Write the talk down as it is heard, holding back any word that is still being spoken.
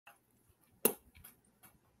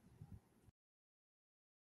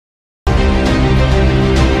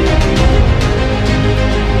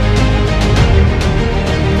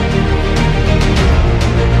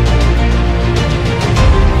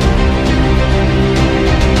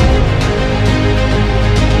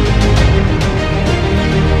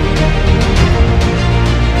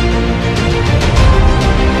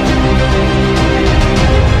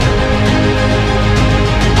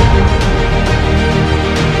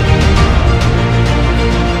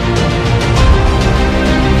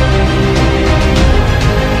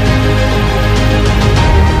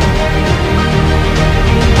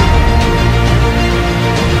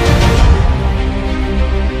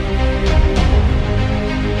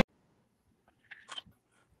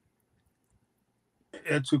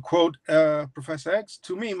To quote Professor X,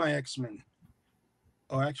 to me, my X-Men,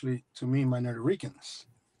 or actually, to me, my Ricans.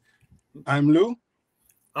 I'm Lou.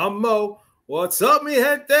 I'm Mo. What's up, mi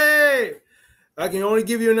gente? I can only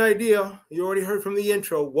give you an idea. You already heard from the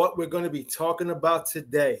intro what we're going to be talking about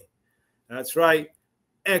today. That's right.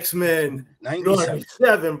 X-Men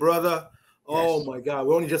 97, brother. Oh, yes. My God.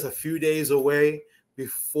 We're only just a few days away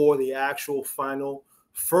before the actual final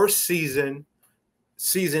first season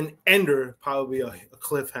ender, probably a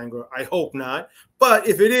cliffhanger. I hope not. But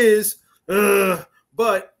if it is,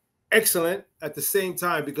 but excellent at the same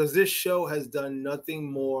time, because this show has done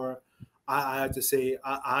nothing more. I have to say,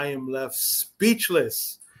 I am left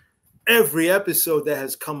speechless. Every episode that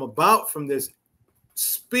has come about from this,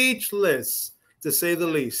 speechless, to say the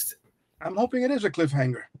least. I'm hoping it is a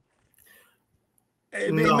cliffhanger.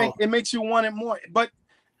 It makes you want it more. But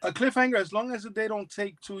a cliffhanger, as long as they don't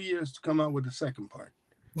take 2 years to come out with the second part.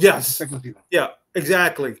 Yes. Yeah,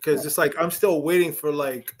 exactly. Because it's like I'm still waiting for,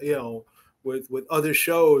 like, you know, with other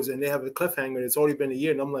shows, and they have a cliffhanger. It's already been a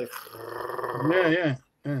year, and I'm like, yeah.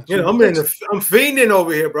 You know, I'm fiending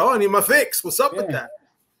over here, bro. I need my fix. What's up with that?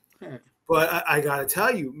 Yeah. But I gotta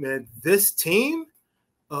tell you, man, this team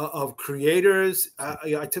of creators,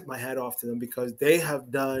 I took my hat off to them because they have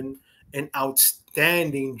done an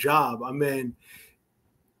outstanding job. I mean,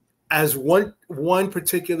 as one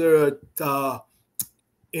particular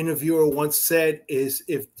interviewer once said, is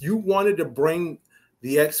if you wanted to bring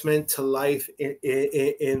the X-Men to life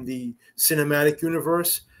in the cinematic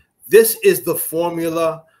universe, this is the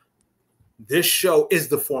formula. This show is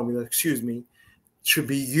the formula, should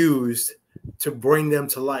be used to bring them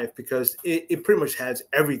to life, because it pretty much has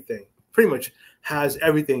everything.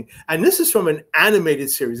 And this is from an animated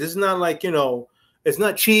series. It's not like, you know, it's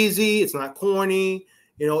not cheesy. It's not corny.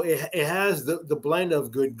 You know, it has the blend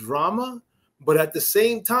of good drama, but at the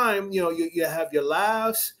same time, you know, you have your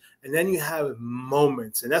laughs, and then you have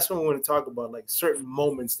moments. And that's what we want to talk about, like certain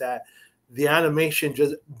moments that the animation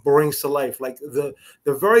just brings to life. Like the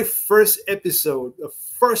very first episode, the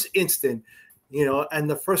first instant, you know, and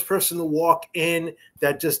the first person to walk in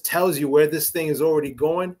that just tells you where this thing is already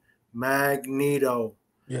going, Magneto.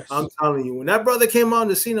 Yes. I'm telling you, when that brother came on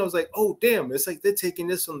the scene, I was like, oh, damn, it's like they're taking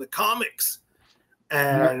this from the comics.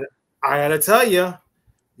 And I gotta tell you,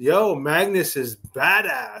 yo, Magnus is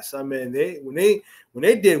badass. I mean, when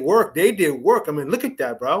they did work, they did work. I mean, look at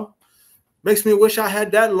that, bro. Makes me wish I had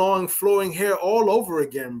that long flowing hair all over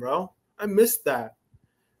again, bro. I missed that.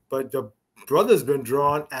 But the brother's been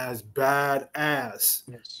drawn as badass.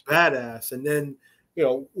 Yes. Badass. And then, you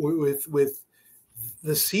know, with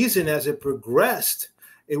the season as it progressed,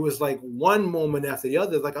 it was like one moment after the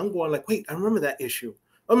other. Like, I'm going like, wait, I remember that issue.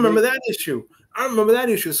 I remember that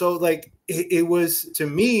issue. So, like, it was, to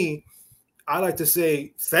me, I like to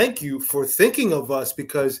say thank you for thinking of us,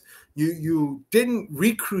 because you didn't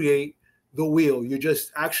recreate the wheel. You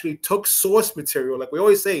just actually took source material. Like we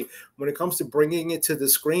always say, when it comes to bringing it to the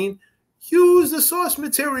screen, use the source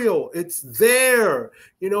material. It's there.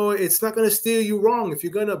 You know, it's not going to steer you wrong. If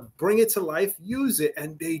you're going to bring it to life, use it.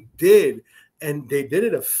 And they did. And they did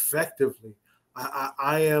it effectively.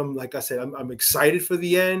 I am, like I said, I'm excited for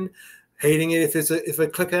the end, hating it if a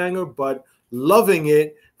cliffhanger, but loving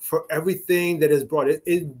it for everything that is brought.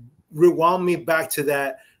 It rewound me back to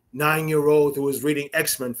that 9-year-old who was reading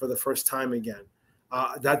X-Men for the first time again.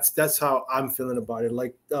 That's how I'm feeling about it.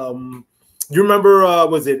 Like, you remember,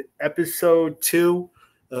 was it episode 2,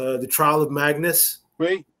 the Trial of Magnus?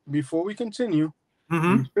 Wait, before we continue,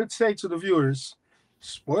 we should say to the viewers,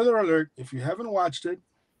 spoiler alert, if you haven't watched it,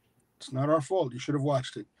 it's not our fault. You should have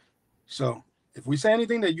watched it. So if we say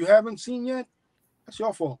anything that you haven't seen yet, that's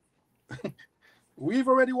your fault. We've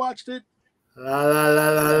already watched it. That's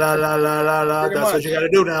what you got to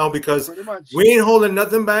do now, because we ain't holding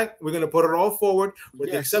nothing back. We're going to put it all forward, with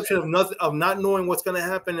the exception of not knowing what's going to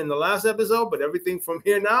happen in the last episode, but everything from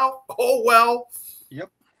here now, oh well. Yep,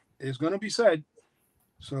 it's going to be said.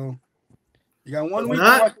 So you got 1 week to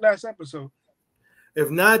watch the last episode. If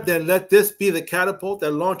not, then let this be the catapult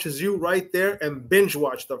that launches you right there, and binge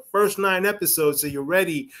watch the first 9 episodes so you're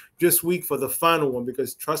ready this week for the final one,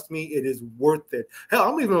 because trust me, it is worth it. Hell,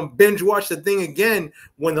 I'm even binge watch the thing again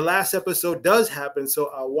when the last episode does happen, so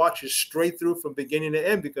I'll watch it straight through from beginning to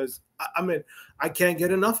end, because I mean, I can't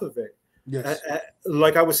get enough of it. Yes.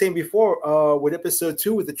 Like I was saying before, with episode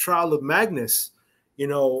 2, with the Trial of Magnus, you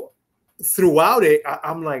know, throughout it,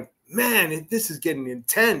 I'm like, man, this is getting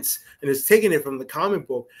intense, and it's taking it from the comic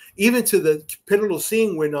book, even to the pivotal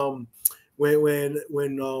scene when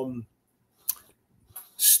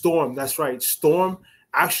Storm, that's right, Storm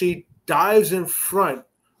actually dives in front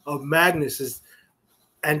of Magnus.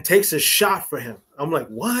 and takes a shot for him. I'm like,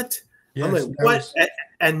 what? Yes, I'm like, what?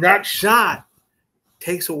 And that shot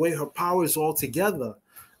takes away her powers altogether.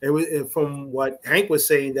 It was from what Hank was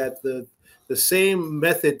saying, that the same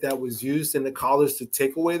method that was used in the collars to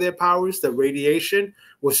take away their powers, the radiation,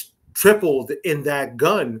 was tripled in that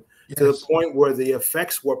gun, to the point where the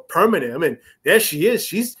effects were permanent. I mean, there she is.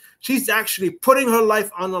 She's actually putting her life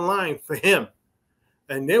on the line for him.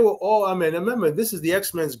 And they were all, I mean, remember, this is the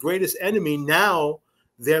X-Men's greatest enemy. Now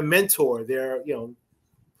their mentor, their,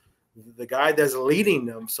 the guy that's leading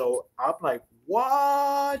them. So I'm like,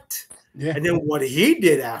 what? Yeah. And then what he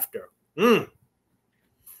did after.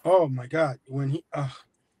 Oh my God. When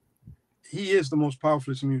he is the most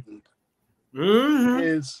powerful mutant.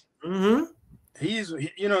 He's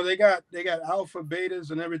they got alpha,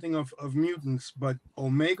 betas, and everything of mutants, but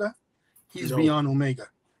Omega, he's beyond Omega.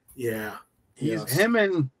 Yeah. He's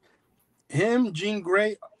him, Jean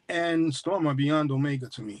Grey, and Storm are beyond Omega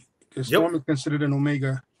to me. Because Storm is considered an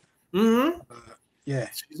Omega. Yeah.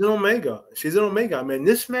 She's an Omega. She's an Omega. I mean,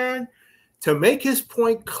 this man, to make his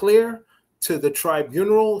point clear to the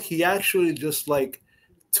tribunal, he actually just like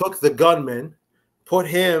took the gunman, put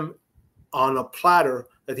him on a platter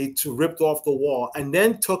that he ripped off the wall, and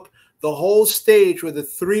then took the whole stage where the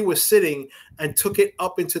three were sitting and took it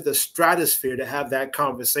up into the stratosphere to have that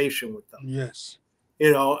conversation with them. Yes.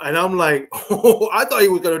 And I'm like, oh, I thought he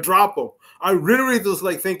was going to drop him. I really was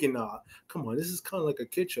like thinking, nah, come on, this is kind of like a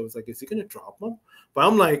kid show. It's like, is he going to drop him? But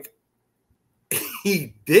I'm like,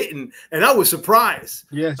 he didn't. And I was surprised.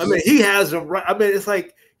 Yes. I mean, he has them right. I mean, it's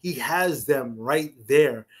like he has them right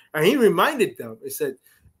there. And he reminded them, he said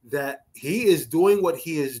that he is doing what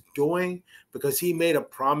he is doing because he made a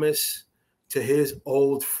promise to his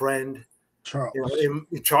old friend, Charles.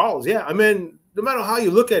 Charles, yeah. I mean, no matter how you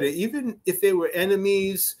look at it, even if they were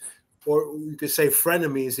enemies, or you could say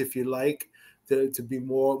frenemies, if you like, to be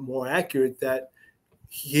more accurate, that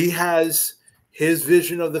he has his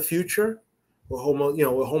vision of the future, where Homo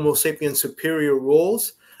sapien superior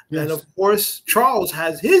rules, and of course Charles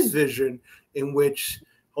has his vision in which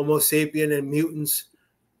Homo sapien and mutants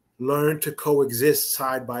learn to coexist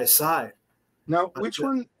side by side. Now, which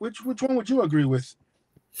one would you agree with?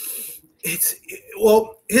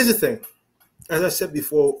 Well, here's the thing. As I said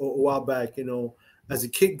before a while back, as a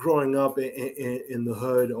kid growing up in the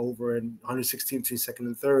hood over in 116th, 2nd,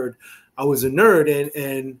 and 3rd, I was a nerd,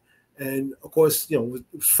 and of course, it was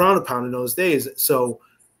frowned upon in those days. So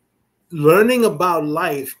learning about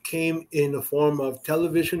life came in the form of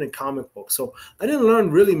television and comic books. So I didn't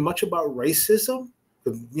learn really much about racism.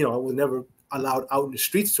 I was never allowed out in the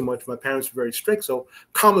streets too much. My parents were very strict, so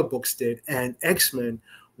comic books did, and X-Men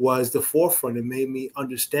was the forefront. It made me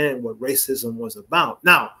understand what racism was about.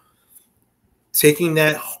 Now, taking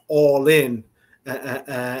that all in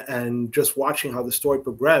and just watching how the story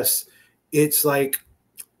progressed, it's like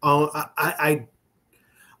I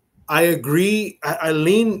agree. I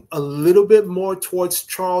lean a little bit more towards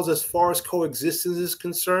Charles as far as coexistence is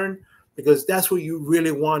concerned, because that's where you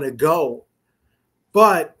really want to go.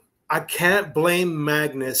 But I can't blame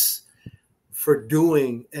Magnus for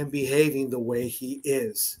doing and behaving the way he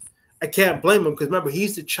is. I can't blame him, because remember,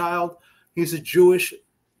 he's a Jewish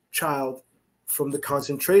child from the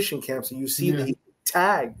concentration camps, and you see that he's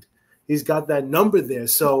tagged. He's got that number there.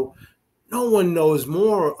 So no one knows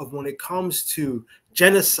more of when it comes to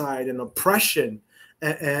genocide and oppression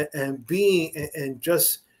and being and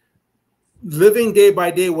just living day by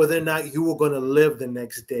day, whether or not you were going to live the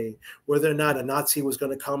next day, whether or not a Nazi was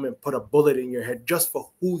going to come and put a bullet in your head just for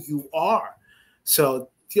who you are. So,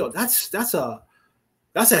 that's a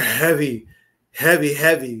heavy,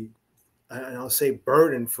 and I'll say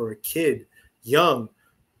burden for a kid young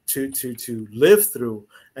to live through,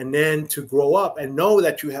 and then to grow up and know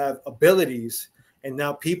that you have abilities, and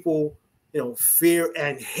now people, fear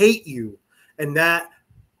and hate you. And that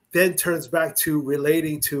then turns back to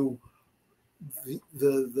relating to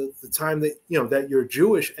the time that, that you're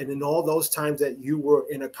Jewish, and in all those times that you were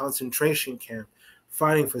in a concentration camp,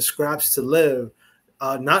 fighting for scraps to live,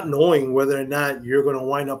 not knowing whether or not you're going to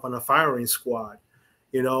wind up on a firing squad.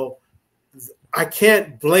 I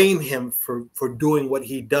can't blame him for doing what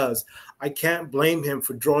he does. I can't blame him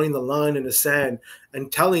for drawing the line in the sand and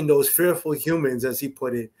telling those fearful humans, as he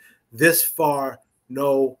put it, this far,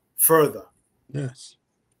 no further. Yes.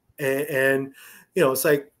 And it's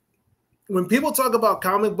like, when people talk about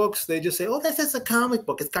comic books, they just say, oh, that's just a comic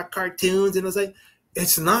book. It's got cartoons. And it's like,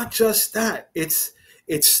 it's not just that. It's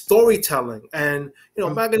storytelling. And,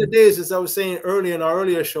 back in the days, as I was saying earlier in our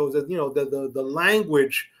earlier shows, that, the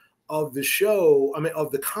language of the show,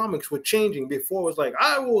 of the comics were changing. Before it was like,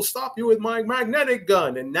 I will stop you with my magnetic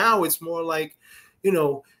gun. And now it's more like, you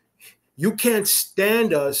know, you can't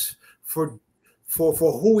stand us for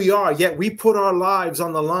who we are, yet we put our lives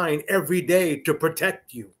on the line every day to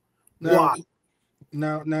protect you. Now,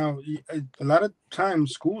 Why? now, a lot of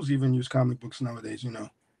times schools even use comic books nowadays.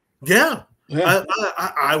 Yeah. Yeah,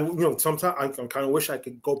 Sometimes I kind of wish I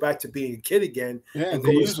could go back to being a kid again yeah, and they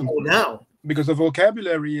go to use them school now. because the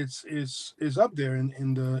vocabulary is up there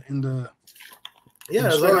in the Yeah,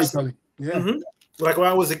 storytelling. Yeah. like when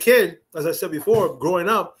I was a kid, as I said before, growing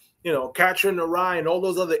up, Catcher in the Rye and all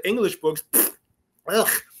those other English books,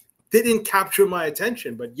 didn't capture my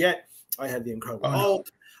attention. But yet, I had the Incredible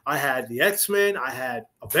Hulk, I had the X-Men, I had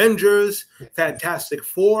Avengers, Fantastic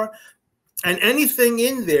Four, and anything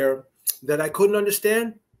in there that I couldn't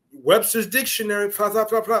understand, Webster's Dictionary, blah, blah,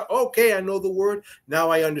 blah, blah. Okay, I know the word.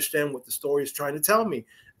 Now I understand what the story is trying to tell me.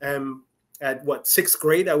 At what, 6th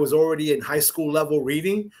grade, I was already in high school level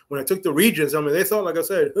reading. When I took the Regents, they thought, like I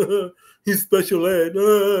said, he's special ed,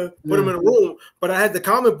 put him in a room. But I had the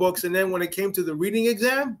comic books, and then when it came to the reading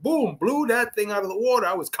exam, boom, blew that thing out of the water.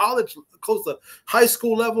 I was college, close to high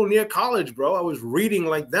school level, near college, bro. I was reading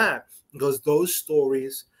like that because those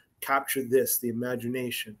stories capture the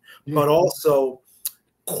imagination, but also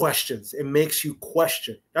questions. It makes you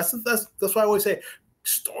question. That's why I always say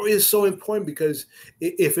story is so important, because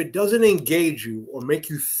if it doesn't engage you or make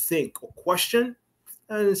you think or question,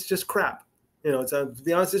 and it's just crap. To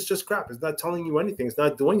be honest, it's just crap. It's not telling you anything. It's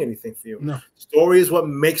not doing anything for you. No. Story is what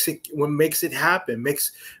makes it happen.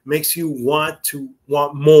 Makes you want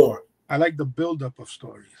more. I like the buildup of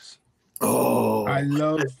stories. Oh, I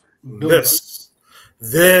love this.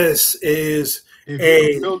 This is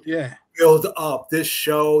build up. This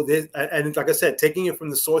show, and like I said, taking it from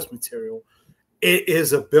the source material, it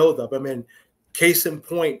is a build up. Case in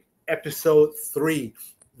point, episode 3,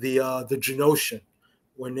 the Genosian,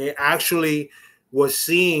 when they actually was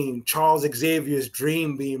seeing Charles Xavier's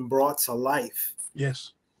dream being brought to life.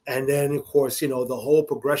 Yes. And then, of course, the whole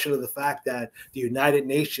progression of the fact that the United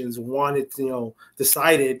Nations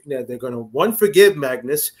decided that they're going to, 1, forgive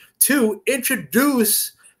Magnus, 2,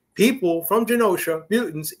 introduce people from Genosha,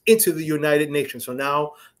 mutants, into the United Nations. So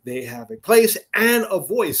now they have a place and a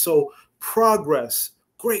voice. So progress,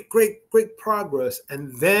 great progress.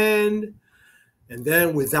 And then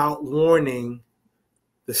without warning,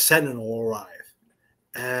 the Sentinel arrive.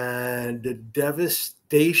 And the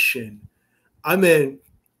devastation.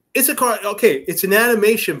 It's a car. Okay, it's an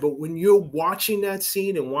animation, but when you're watching that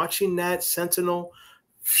scene and watching that Sentinel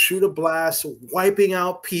shoot a blast, wiping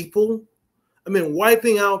out people,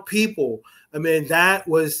 that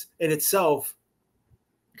was in itself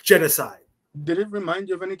genocide. Did it remind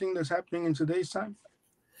you of anything that's happening in today's time?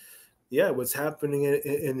 Yeah, what's happening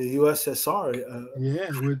in the USSR?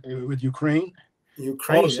 With Ukraine.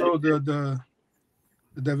 Also, the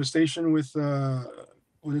devastation with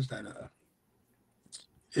what is that?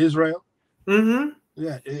 Israel.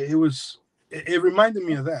 Yeah, it reminded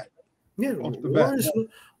me of that. Yeah,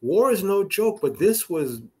 war is no joke, but this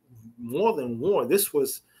was more than war. This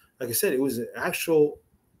was, like I said, it was an actual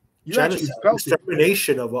genocide,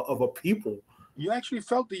 extermination of a people. You actually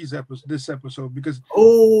felt this episode because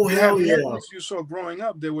hell yeah, you saw growing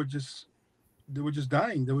up, they were just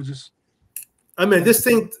dying. They were just. This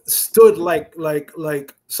thing stood like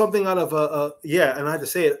something out of and I had to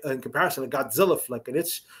say it in comparison, a Godzilla flick, and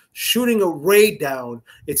it's shooting a ray down.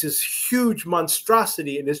 It's this huge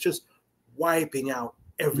monstrosity, and it's just wiping out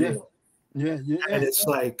everyone. Yeah. And it's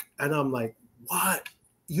like, and I'm like, what?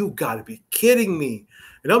 You got to be kidding me!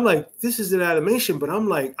 And I'm like, this is an animation, but I'm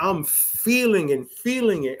like, I'm feeling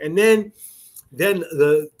it, and then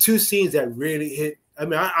the 2 scenes that really hit.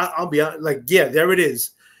 I'll be honest, like, yeah, there it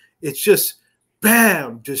is. It's just.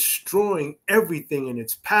 Bam, destroying everything in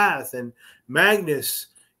its path. And Magnus,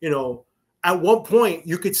 at one point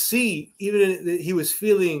you could see even that he was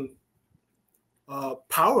feeling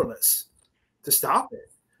powerless to stop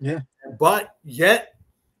it. Yeah. But yet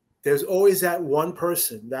there's always that one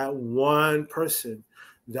person that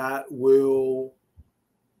will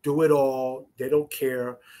do it all. They don't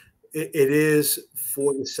care. It is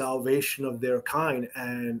for the salvation of their kind.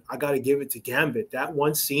 And I got to give it to Gambit. That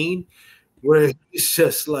one scene where he's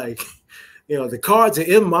just like, the cards are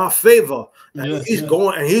in my favor. And he's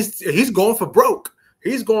going, and he's going for broke.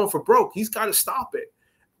 He's going for broke. He's got to stop it.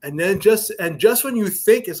 And then just when you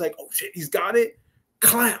think it's like, oh shit, he's got it,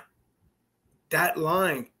 clamp. That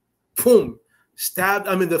line, boom, stabbed.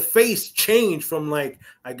 The face changed from like,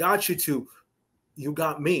 I got you to, you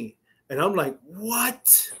got me. And I'm like,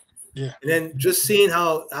 what? Yeah. And then just seeing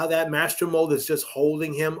how that master mold is just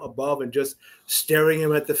holding him above and just staring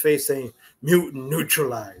him at the face saying, mutant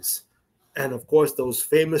neutralize. And of course, those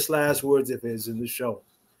famous last words of his in the show.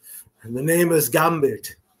 And the name is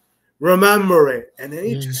Gambit. Remember it. And then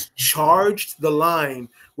he just charged the line,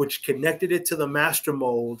 which connected it to the master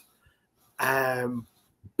mold. And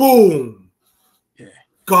boom. Yeah.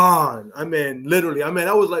 Gone. I mean, literally. I mean,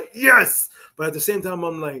 I was like, yes. But at the same time,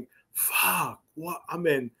 I'm like, fuck. What? I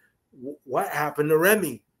mean, what happened to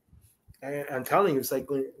Remy? And I'm telling you, it's like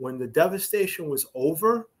when the devastation was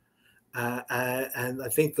over, and I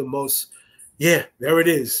think the most, yeah, there it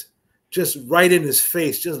is. Just right in his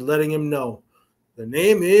face, just letting him know. The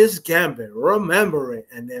name is Gambit. Remember it.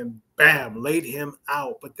 And then, bam, laid him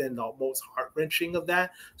out. But then the most heart-wrenching of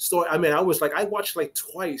that story, I mean, I watched like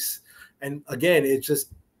twice. And again, it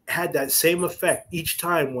just had that same effect each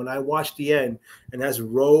time when I watched the end. And that's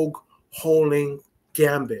Rogue holding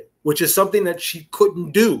Gambit, which is something that she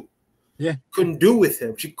couldn't do. Yeah. Couldn't do with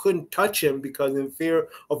him. She couldn't touch him because in fear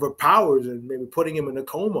of her powers and maybe putting him in a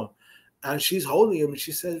coma. And she's holding him and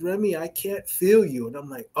she says, Remy, I can't feel you. And I'm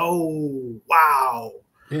like, oh, wow.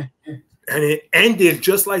 Yeah. And it ended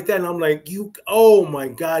just like that. And I'm like, oh my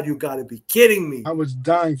God, you got to be kidding me. I was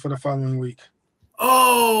dying for the following week.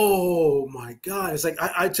 Oh my God. It's like,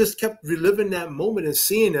 I just kept reliving that moment and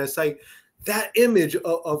seeing it. It's like that image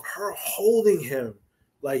of her holding him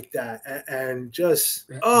like that. And just,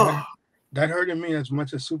 That hurted me as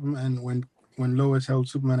much as Superman when Lois held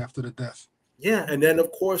Superman after the death. Yeah, and then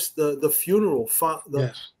of course the funeral,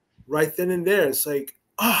 yes, right then and there. It's like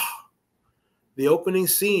the opening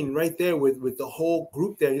scene right there with the whole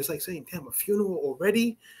group there. It's like saying, "Damn, a funeral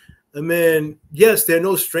already." I mean, yes, they're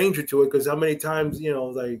no stranger to it because how many times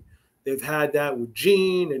like they've had that with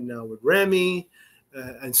Jean and now with Remy,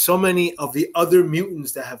 and so many of the other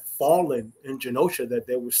mutants that have fallen in Genosha that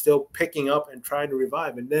they were still picking up and trying to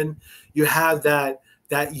revive. And then you have that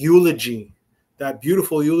eulogy. That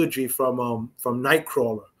beautiful eulogy from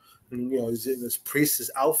Nightcrawler, and he's in this priest's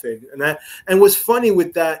outfit, and what's funny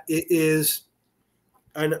with that is,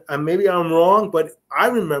 and maybe I'm wrong, but I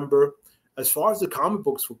remember as far as the comic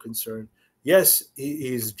books were concerned, yes,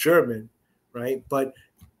 he's German, right? But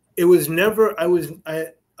it was never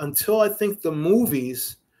until I think the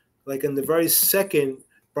movies, like in the very second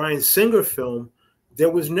Bryan Singer film, there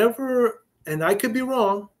was never, and I could be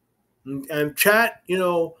wrong, and chat,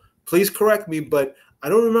 please correct me, but I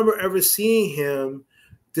don't remember ever seeing him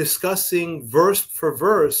discussing verse for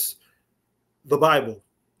verse the Bible.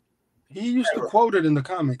 He used to quote it in the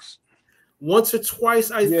comics. Once or twice,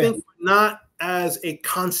 I think, not as a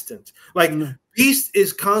constant. Like Beast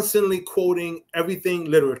is constantly quoting everything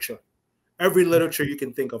literature. Every literature you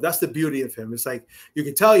can think of. That's the beauty of him. It's like you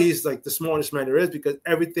can tell he's like the smartest man there is because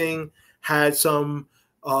everything had some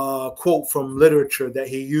quote from literature that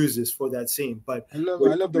he uses for that scene. But I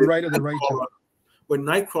love the right of the writer. With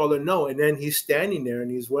Nightcrawler, no, and then he's standing there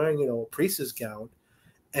and he's wearing a priestess gown,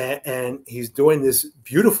 and he's doing this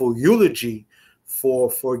beautiful eulogy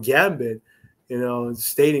for Gambit,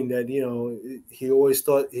 stating that he always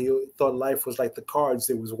thought life was like the cards.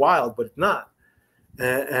 It was wild, but not,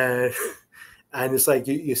 and it's like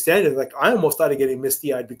you're standing like I almost started getting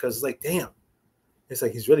misty eyed because it's like damn, it's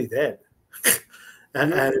like he's really dead.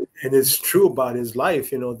 And it's true about his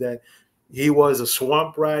life, that he was a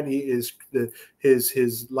swamp rat. He is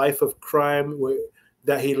his life of crime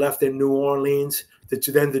that he left in New Orleans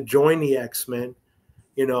to join the X-Men.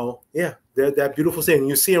 That beautiful scene.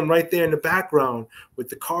 You see him right there in the background with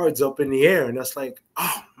the cards up in the air, and that's like,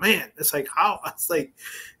 oh man, it's like how it's like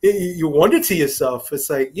you wonder to yourself. It's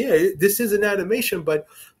like, yeah, this is an animation, but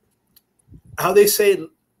how they say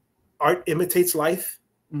art imitates life.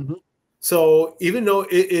 Mm-hmm. So even though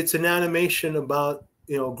it's an animation about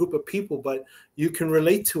a group of people, but you can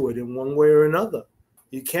relate to it in one way or another.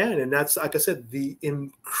 You can, and that's like I said, the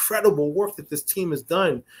incredible work that this team has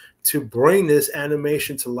done to bring this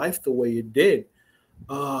animation to life the way it did.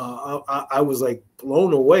 I was like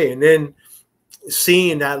blown away, and then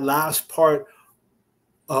seeing that last part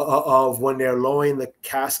of when they're lowering the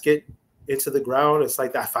casket into the ground, it's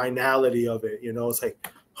like that finality of it. It's like,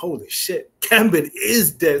 holy shit, Gambit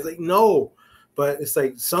is dead. It's like, no, but it's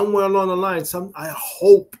like somewhere along the line, I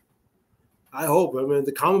hope, I mean,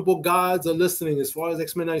 the comic book gods are listening as far as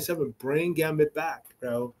X-Men 97, bring Gambit back,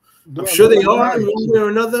 bro. I'm sure they are in one way or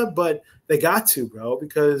another, but they got to, bro,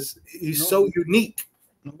 because he's so unique.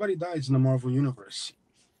 Nobody dies in the Marvel Universe.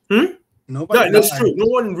 Nobody. No, that's true. No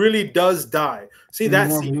one really does die. See,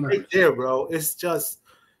 that scene right there, bro. It's just,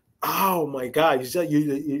 oh my God!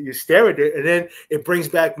 You stare at it, and then it brings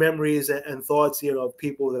back memories and thoughts, of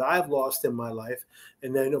people that I've lost in my life,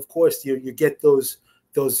 and then of course you get those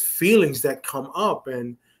feelings that come up,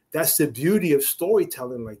 and that's the beauty of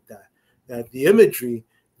storytelling like that. That the imagery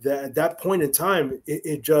that at that point in time,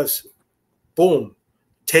 it just boom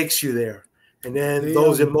takes you there, and then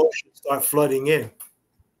those emotions start flooding in.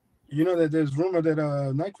 You know that there's rumor that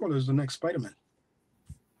Nightcrawler is the next Spider-Man.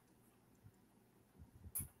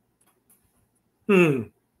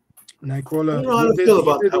 Nightcrawler. I don't know how to feel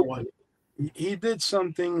about that one. He did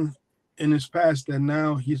something in his past that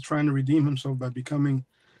now he's trying to redeem himself by becoming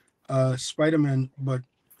Spider-Man, but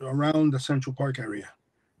around the Central Park area.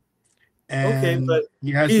 And but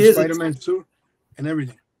he has the Spider-Man suit and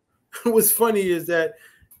everything. What's funny is that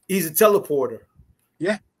he's a teleporter.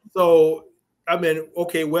 Yeah. So I mean,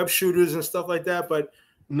 okay, web shooters and stuff like that, but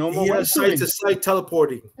no more he has site-to-site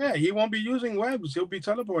teleporting. Yeah, he won't be using webs. He'll be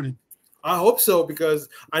teleporting. I hope so, because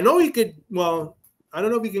I know he could. Well, I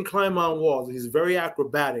don't know if he can climb on walls. He's very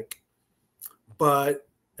acrobatic, but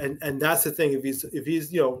and that's the thing. If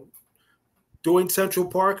he's doing Central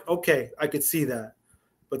Park, okay, I could see that.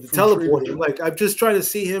 But the teleporting, like I'm just trying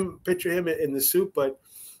to picture him in the suit, but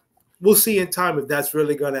we'll see in time if that's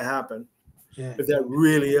really going to happen. Yeah. If that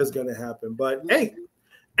really is going to happen. But hey,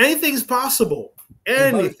 anything's possible.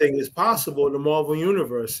 Anything is possible in the Marvel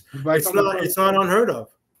universe. It's not unheard of.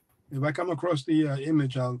 If I come across the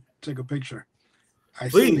image, I'll take a picture.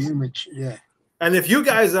 Please. See the image, yeah. And if you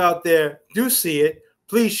guys out there do see it,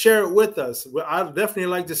 please share it with us. I'd definitely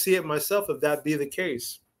like to see it myself if that be the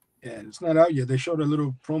case. Yeah, it's not out yet. They showed a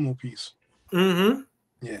little promo piece. Mm-hmm.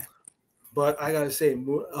 Yeah. But I gotta say,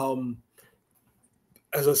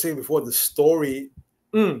 as I was saying before, the story,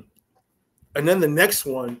 and then the next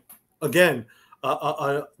one, again,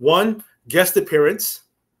 one guest appearance,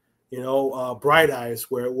 Bright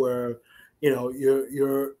Eyes, where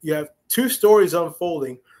you have two stories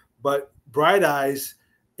unfolding, but Bright Eyes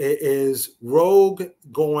is Rogue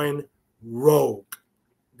going rogue.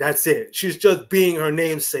 That's it. She's just being her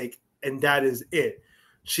namesake, and that is it.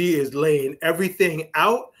 She is laying everything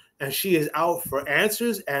out, and she is out for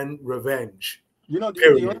answers and revenge.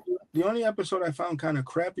 The only episode I found kind of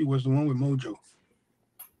crappy was the one with Mojo.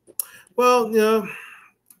 Well,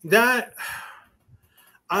 that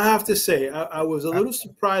I have to say, I was a little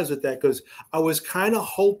surprised with that, because I was kind of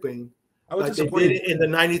hoping, like they did it in the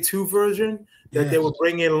 '92 version, that they would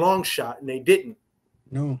bring in Longshot, and they didn't.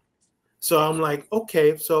 No. So I'm like,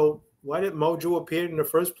 okay, so why did Mojo appear in the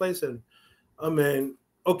first place? And I mean,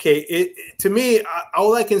 okay, to me,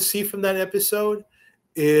 all I can see from that episode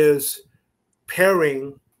is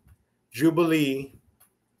pairing Jubilee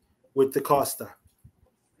with DaCosta.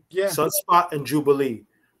 Yeah. Sunspot and Jubilee,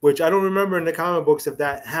 which I don't remember in the comic books if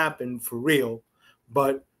that happened for real.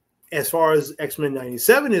 But as far as X-Men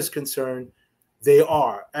 97 is concerned, they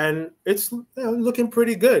are. And it's looking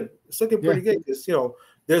pretty good. It's looking pretty good, because,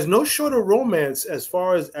 there's no short of romance as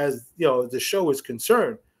far as the show is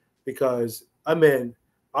concerned, because I mean,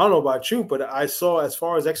 I don't know about you, but I saw, as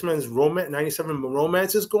far as X-Men's 97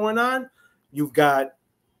 romance is going on, you've got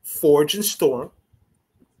Forge and Storm,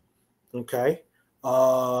 okay,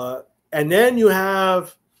 and then you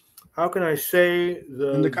have, how can I say,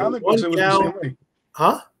 in the comic books it was the same way,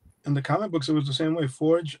 huh? In the comic books it was the same way,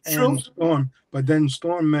 Forge and Storm, but then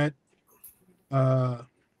Storm met the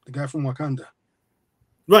guy from Wakanda.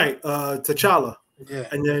 Right, T'Challa. Yeah.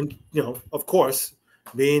 And then, of course,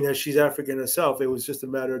 being that she's African herself, it was just a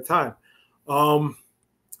matter of time. And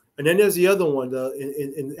then there's the other one,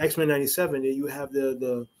 in X-Men 97, you have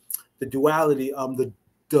the duality,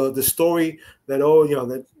 the story that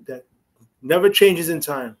that never changes in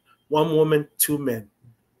time. One woman, two men,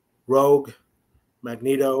 Rogue,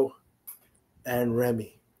 Magneto, and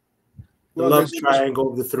Remy. The love triangle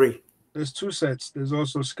of the three. There's two sets. There's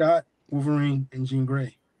also Scott, Wolverine, and Jean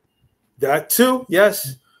Grey. That too,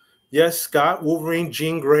 yes. Yes, Scott, Wolverine,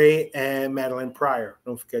 Jean Grey, and Madeline Pryor.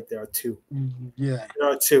 Don't forget there are two. Yeah. There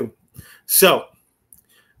are two. So,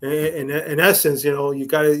 in essence, you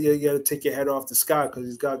gotta take your head off to Scott, because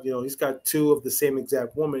he's got two of the same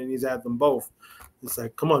exact woman, and he's had them both. It's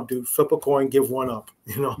like, come on, dude, flip a coin, give one up.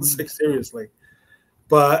 It's like, seriously.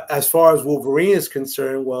 But as far as Wolverine is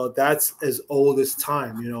concerned, well, that's as old as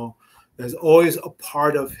time. There's always a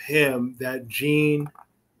part of him that Jean,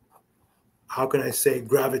 how can I say,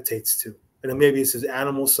 gravitates to. And maybe it's his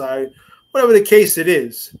animal side, whatever the case it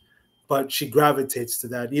is. But she gravitates to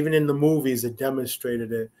that. Even in the movies, it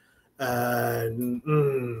demonstrated it.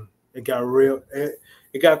 And it got real.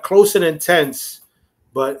 It got close and intense.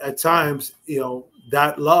 But at times,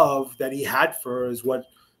 that love that he had for her is what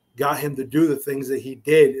got him to do the things that he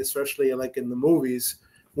did, especially like in the movies,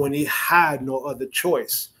 when he had no other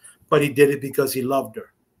choice. But he did it because he loved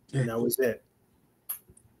her. And that was it.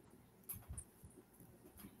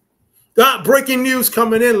 Breaking news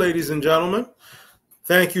coming in, ladies and gentlemen.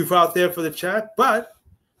 Thank you out there for the chat. But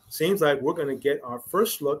seems like we're going to get our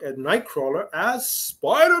first look at Nightcrawler as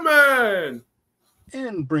Spider-Man.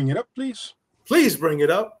 And bring it up, please. Please bring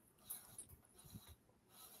it up.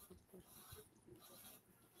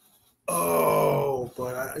 Oh,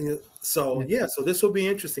 but so this will be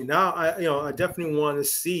interesting. Now I definitely want to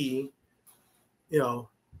see, There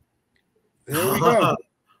we go.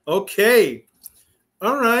 Okay.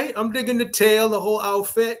 All right. I'm digging the tail, the whole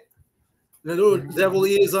outfit. The little devil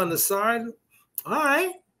ears on the side. All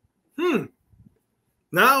right.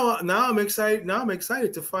 Now I'm excited. Now I'm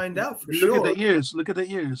excited to find out for sure. Look at the ears. Look at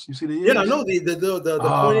the ears. You see the ears? Yeah, I know the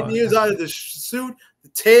pointed ears out of the suit, the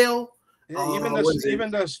tail. Yeah, even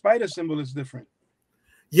the spider symbol is different.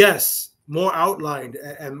 Yes, more outlined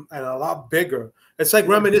and a lot bigger. It's like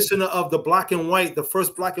reminiscent of the black and white, the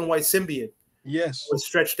first black and white symbiote. Yes, was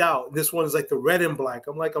stretched out. This one is like the red and black.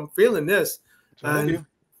 I'm feeling this, and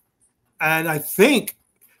I think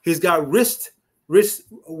he's got wrist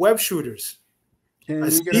web shooters. Can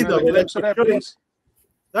you get another glimpse of that, please?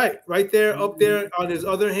 Right there, up there on his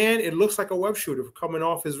other hand, it looks like a web shooter coming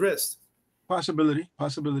off his wrist. Possibility.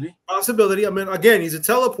 I mean, again, he's a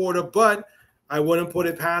teleporter, but I wouldn't put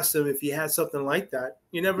it past him if he had something like that.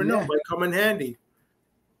 You never know; it might come in handy.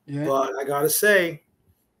 Yeah. But I gotta say,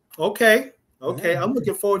 okay, I'm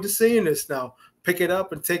looking forward to seeing this now. Pick it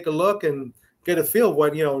up and take a look and get a feel of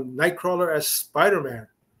what Nightcrawler as Spider-Man.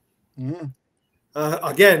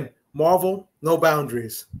 Again, Marvel, no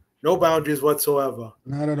boundaries whatsoever.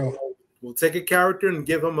 Not at all. We'll take a character and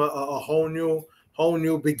give him a whole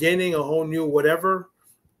new beginning, a whole new whatever,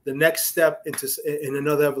 the next step in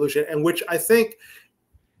another evolution, and which I think,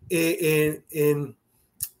 in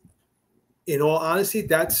all honesty,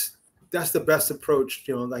 that's the best approach.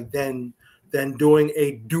 Like then doing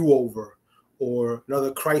a do-over or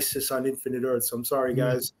another Crisis on Infinite Earths. I'm sorry,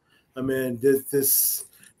 guys. I mean, this,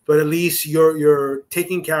 but at least you're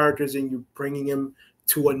taking characters and you're bringing them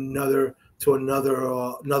to another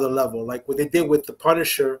level, like what they did with the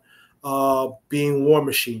Punisher, being War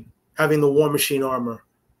Machine, having the War Machine armor.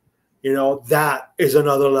 That is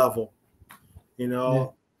another level.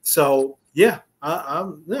 So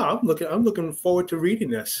I'm looking forward to reading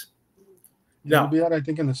this. It'll be out, I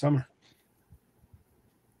think, in the summer.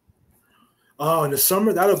 Oh, in the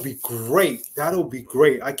summer, that'll be great.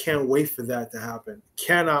 I can't wait for that to happen.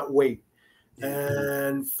 Cannot wait.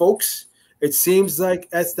 And folks, it seems like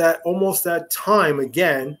it's almost that time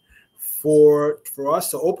again for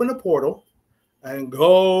us to open a portal and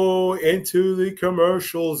go into the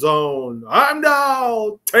commercial zone. I'm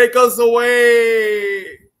down. Take us away.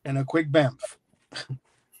 And a quick bamf.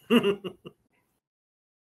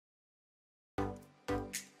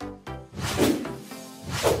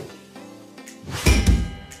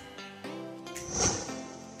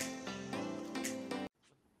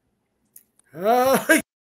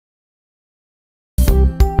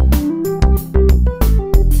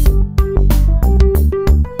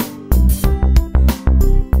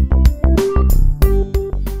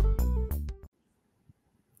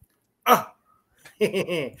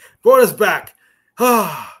 Brought us back.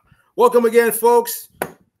 Welcome again, folks.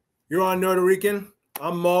 You're on Nerderican.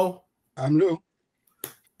 I'm Mo. I'm Lou.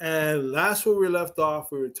 And last where we left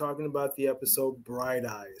off, we were talking about the episode Bright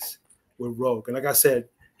Eyes with Rogue. And like I said,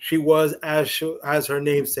 she was, as her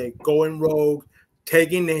namesake, going rogue,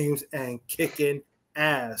 taking names and kicking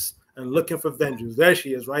ass and looking for vengeance. There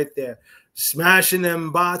she is right there, smashing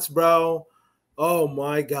them bots, bro. Oh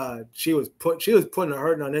my God. She was putting a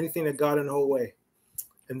hurting on anything that got in her way.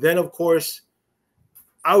 And then, of course,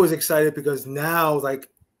 I was excited because now, and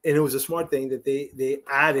it was a smart thing that they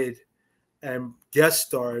added and guest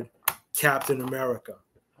starred Captain America.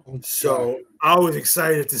 So I was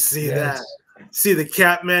excited to see that. See the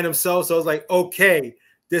Catman himself. So I was like, okay,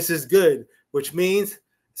 this is good, which means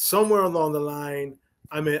somewhere along the line,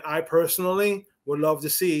 I personally would love to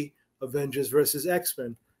see Avengers versus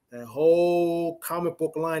X-Men, that whole comic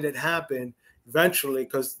book line that happened eventually,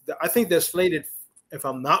 because I think they're slated, if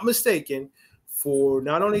I'm not mistaken, for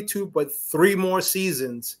not only 2, but 3 more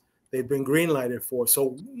seasons they've been greenlighted for.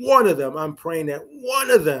 So one of them, I'm praying that one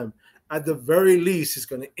of them, at the very least, is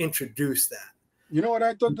going to introduce that. You know what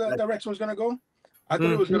I thought the direction was going to go? I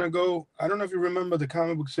thought it was going to go, I don't know if you remember the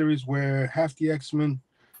comic book series where half the X-Men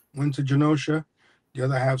went to Genosha, the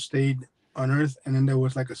other half stayed on Earth, and then there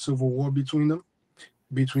was like a civil war between them.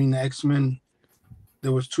 Between the X-Men,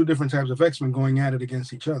 there was 2 different types of X-Men going at it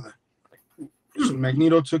against each other. So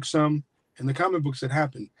Magneto took some. In the comic books, it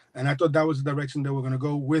happened. And I thought that was the direction they were going to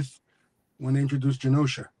go with when they introduced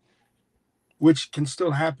Genosha, which can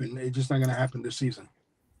still happen. It's just not going to happen this season.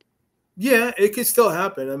 Yeah, it could still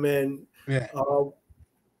happen. I mean,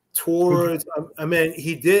 towards. I mean,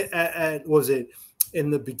 he did at was it in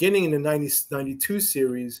the beginning in the 92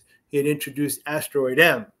 series? He had introduced Asteroid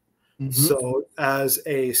M, so as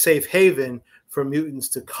a safe haven for mutants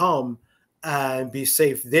to come and be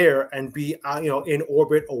safe there and be in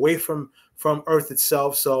orbit away from Earth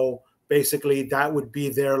itself. So basically, that would be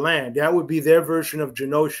their land. That would be their version of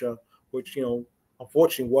Genosha, which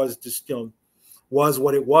unfortunately was just was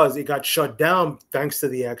what it was. It got shut down thanks to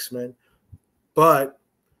the X-Men, but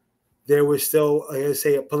there was still, like I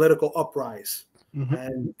say, a political uprising,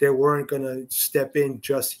 and they weren't going to step in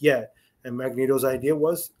just yet. And Magneto's idea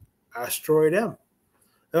was Asteroid M.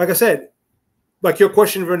 And like I said, like your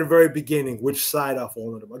question from the very beginning, which side of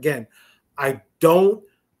all of them? Again, I don't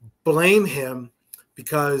blame him,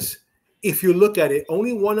 because if you look at it,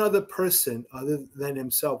 only one other person other than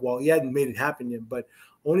himself, well, he hadn't made it happen yet, but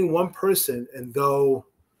only one person, and though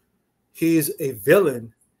he's a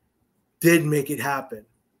villain, did make it happen.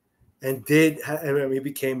 And he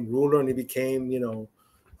became ruler, and he became,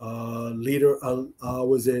 leader.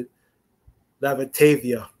 Was it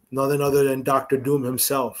Lavitavia? Nothing other than Dr. Doom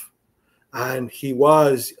himself, and he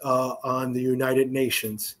was on the United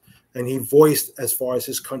Nations, and he voiced as far as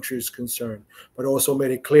his country is concerned, but also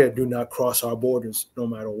made it clear: do not cross our borders, no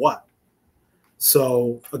matter what.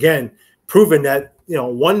 So again, proving that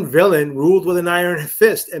one villain ruled with an iron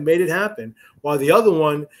fist and made it happen, while the other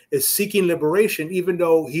one is seeking liberation, even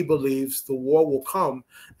though he believes the war will come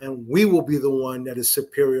and we will be the one that is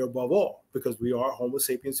superior above all, because we are Homo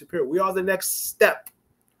sapiens superior. We are the next step.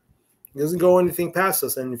 It doesn't go anything past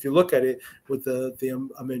us. And if you look at it with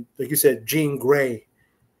like you said, Jean Grey,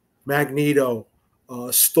 Magneto,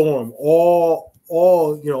 Storm, all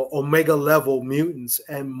Omega level mutants,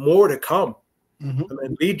 and more to come. I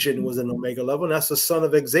mean, Legion was an Omega level, and that's the son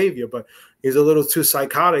of Xavier, but he's a little too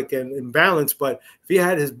psychotic and imbalanced. But if he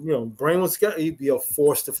had his brain was together, he'd be a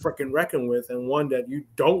force to freaking reckon with, and one that you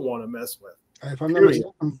don't want to mess with. If I'm not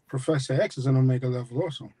mistaken, Professor X is an Omega level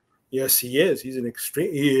also. Yes, he is. He's an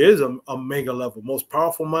extreme. He is a Omega level, most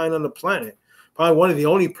powerful mind on the planet. Probably one of the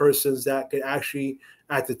only persons that could actually,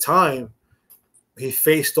 at the time, he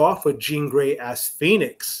faced off with Jean Grey as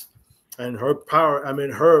Phoenix, and her power. I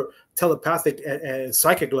mean, her telepathic and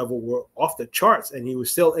psychic level were off the charts, and he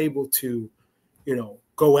was still able to,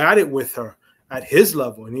 go at it with her at his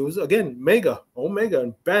level. And he was, again, Omega,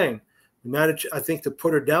 and bang, managed, I think, to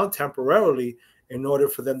put her down temporarily in order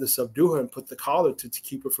for them to subdue her and put the collar to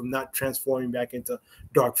keep her from not transforming back into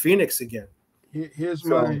Dark Phoenix again. Here's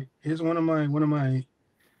one of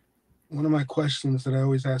my questions that I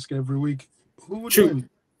always ask every week. Who would win?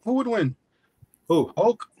 Who would win? Who?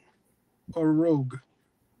 Hulk or Rogue?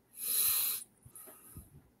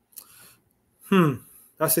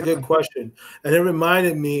 That's a good question. And it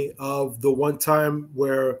reminded me of the one time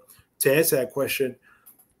where, to answer that question,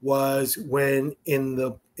 was when in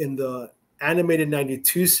the animated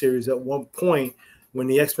 92 series, at one point when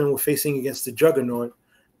the X-Men were facing against the Juggernaut,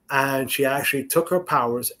 and she actually took her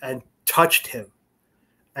powers and touched him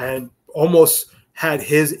and almost had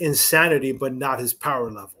his insanity, but not his power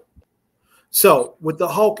level. So with the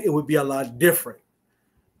Hulk, it would be a lot different,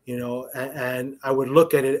 and I would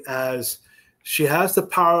look at it as she has the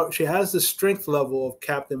power, she has the strength level of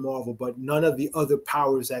Captain Marvel, but none of the other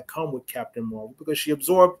powers that come with Captain Marvel, because she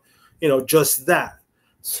absorbed, just that.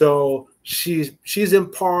 So she's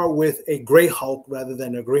in par with a gray Hulk rather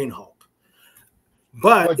than a green Hulk.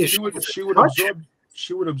 But if she would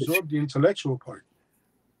absorb the intellectual part.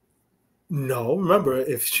 No, remember,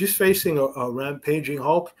 if she's facing a rampaging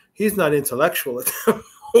Hulk, he's not intellectual at that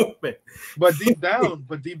moment. But deep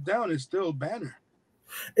down, it's still Banner.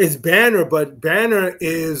 It's Banner, but Banner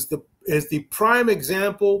is the prime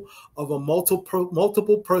example of a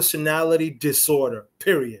multiple personality disorder.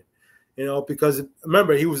 Period. Because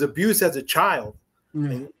remember, he was abused as a child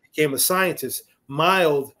and became a scientist,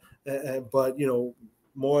 mild, but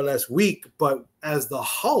more or less weak. But as the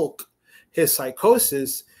Hulk, his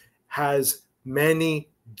psychosis has many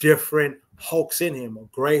different Hulks in him: a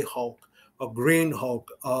gray Hulk, a green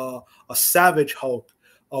Hulk, a savage Hulk,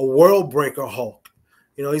 a world breaker Hulk.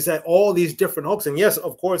 He's had all these different Hulks. And yes,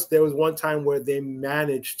 of course, there was one time where they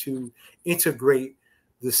managed to integrate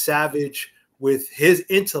the savage with his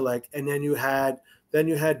intellect, and then you had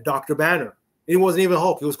Dr. Banner. He wasn't even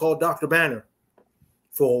Hulk; he was called Dr. Banner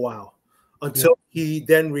for a while, until he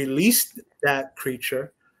then released that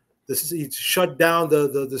creature. He shut down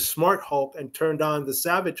the smart Hulk and turned on the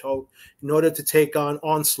savage Hulk in order to take on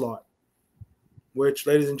Onslaught. Which,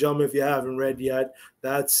 ladies and gentlemen, if you haven't read yet,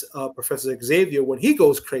 that's Professor Xavier when he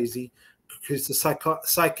goes crazy. He's the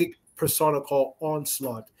psychic persona called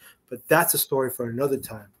Onslaught. But that's a story for another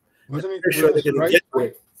time. Wasn't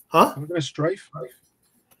it? Huh? Wasn't it Strife?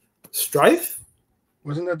 Strife?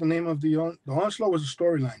 Wasn't that the name of the Onslaught? Was a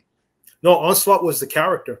storyline? No, Onslaught was the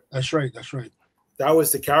character. That's right. That's right. That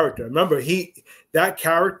was the character. Remember, that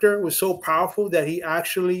character was so powerful that he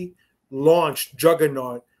actually launched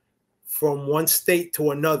Juggernaut from one state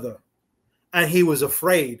to another, and he was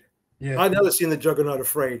afraid. Yeah. I've never seen the Juggernaut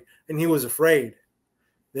afraid, and he was afraid.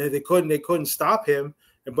 They couldn't stop him,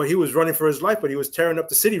 but he was running for his life. But he was tearing up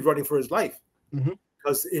the city, running for his life.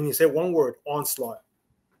 Because and he said one word, Onslaught.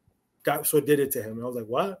 That's what did it to him. And I was like,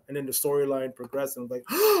 what? And then the storyline progressed, and I was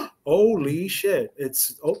like, holy shit!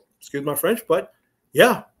 Excuse my French, but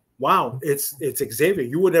yeah, wow, it's Xavier.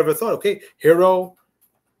 You would never thought, okay, hero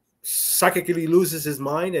psychically loses his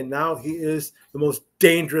mind, and now he is the most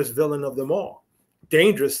dangerous villain of them all.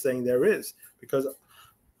 Dangerous thing there is, because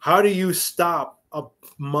how do you stop a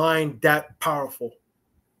mind that powerful?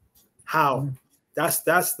 How? That's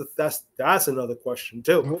another question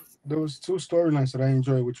too. There was two storylines that I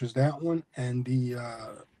enjoyed, which was that one and the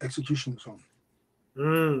Execution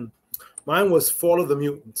Zone. Mine was Fall of the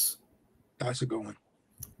Mutants. That's a good one.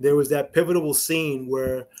 There was that pivotal scene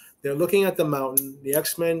where they're looking at the mountain. The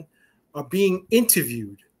X-Men are being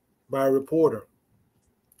interviewed by a reporter.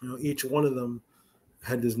 Each one of them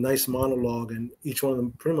had this nice monologue, and each one of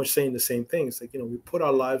them pretty much saying the same thing. It's like, we put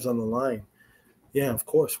our lives on the line. Yeah, of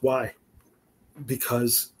course. Why?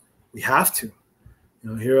 Because we have to.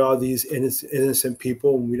 Here are these innocent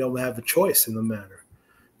people, and we don't have a choice in the matter.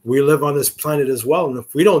 We live on this planet as well, and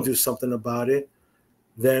if we don't do something about it,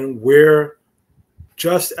 then we're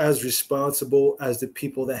just as responsible as the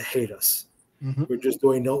people that hate us.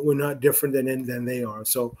 We're not different than they are.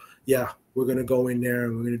 So yeah, we're gonna go in there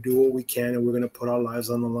and we're gonna do what we can, and we're gonna put our lives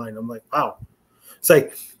on the line. I'm like, wow. It's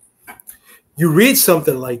like you read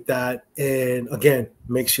something like that, and again, it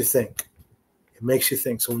makes you think. It makes you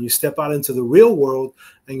think. So when you step out into the real world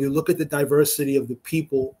and you look at the diversity of the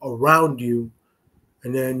people around you,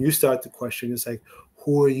 and then you start to question, it's like,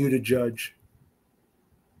 who are you to judge?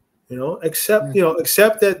 Except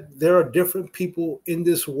that there are different people in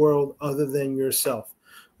this world other than yourself.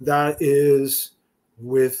 That is,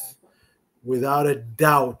 without a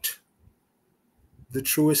doubt, the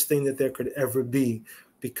truest thing that there could ever be,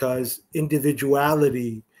 because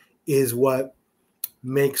individuality is what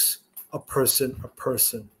makes a person a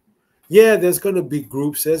person. Yeah, there's going to be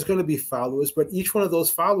groups, there's going to be followers, but each one of those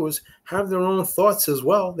followers have their own thoughts as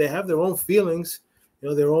well. They have their own feelings,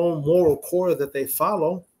 their own moral core that they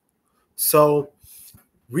follow. So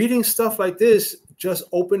reading stuff like this just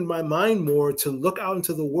opened my mind more to look out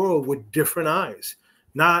into the world with different eyes,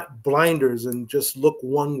 not blinders and just look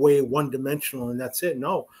one way, one-dimensional, and that's it.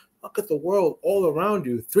 No, look at the world all around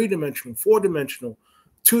you, 3-dimensional, 4-dimensional,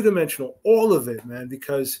 2-dimensional, all of it, man,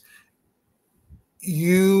 because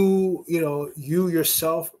you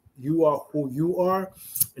yourself, you are who you are,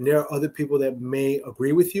 and there are other people that may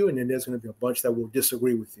agree with you, and then there's going to be a bunch that will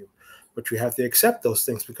disagree with you. But you have to accept those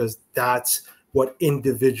things, because that's what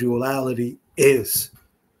individuality is.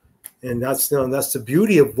 And that's the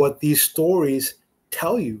beauty of what these stories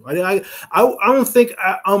tell you. I don't think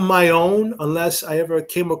on my own, unless I ever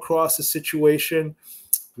came across a situation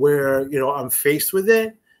where I'm faced with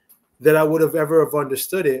it, that I would have ever have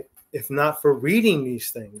understood it, if not for reading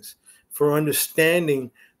these things, for understanding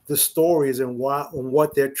the stories and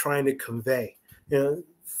what they're trying to convey.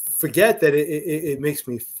 Forget that it makes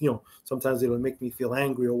me sometimes it'll make me feel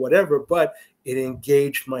angry or whatever, but it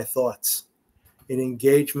engaged my thoughts. It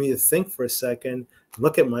engaged me to think for a second,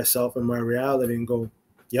 look at myself and my reality and go,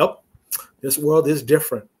 yep, this world is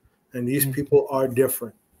different, and these people are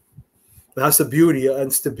different. That's the beauty.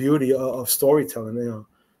 It's the beauty of storytelling.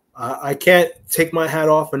 I can't take my hat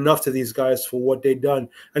off enough to these guys for what they've done.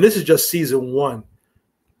 And this is just season 1.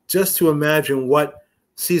 Just to imagine what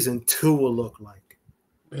season 2 will look like.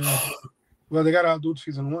 Yeah. Well, they got to outdo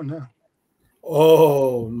season 1 now.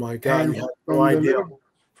 Oh my God! And you have no idea.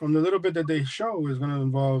 From the little bit that they show, is going to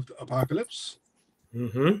involve Apocalypse.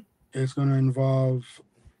 It's going to involve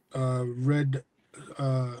Red.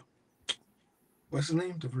 What's his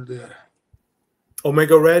name? The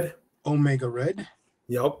Omega Red. Omega Red.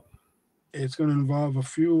 Yep. It's going to involve a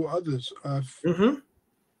few others.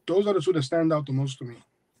 Those are the two that stand out the most to me.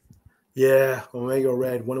 Yeah, Omega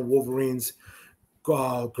Red, one of Wolverine's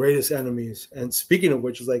greatest enemies. And speaking of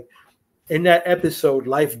which, is like in that episode,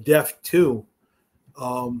 Life, Death 2,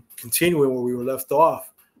 continuing where we were left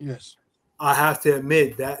off. Yes. I have to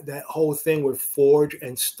admit that whole thing with Forge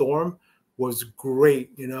and Storm was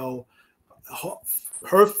great.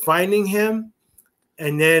 Her finding him,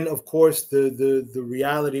 and then of course the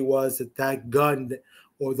reality was that gun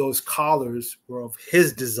or those collars were of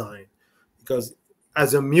his design, because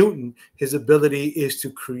as a mutant, his ability is to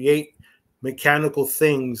create mechanical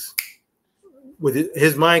things. With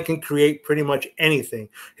his mind can create pretty much anything.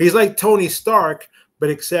 He's like Tony Stark, but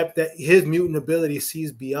except that his mutant ability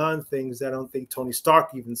sees beyond things that I don't think Tony Stark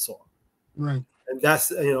even saw. Right. And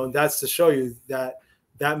that's that's to show you that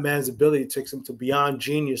that man's ability takes him to beyond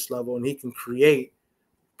genius level, and he can create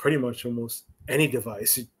pretty much almost any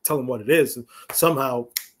device. You tell him what it is, and somehow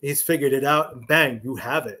he's figured it out, and bang, you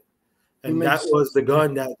have it. And that was the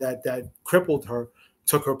gun that crippled her,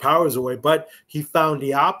 took her powers away. But he found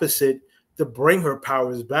the opposite to bring her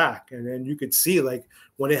powers back. And then you could see, like,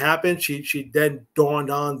 when it happened, she then dawned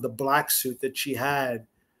on the black suit that she had.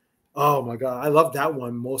 Oh my God, I love that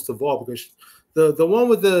one most of all, because the one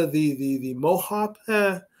with the mohawk,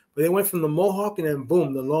 but they went from the mohawk and then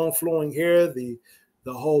boom, the long flowing hair, the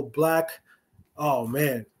whole black. Oh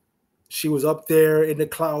man, she was up there in the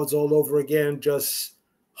clouds all over again, just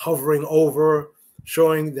hovering over,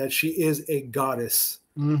 showing that she is a goddess.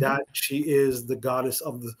 Mm-hmm. That she is the goddess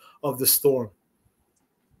of the storm.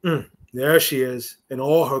 There she is in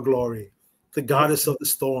all her glory, the goddess of the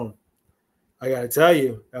storm. I gotta tell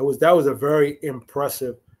you, that was a very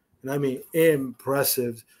impressive, and I mean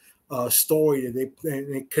impressive, story that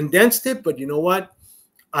they condensed it. But you know what?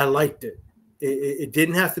 I liked it. It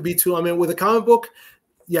didn't have to be too. I mean, with a comic book,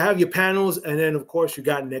 you have your panels, and then of course you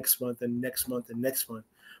got next month and next month and next month.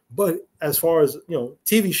 But as far as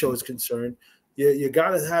TV show is concerned, you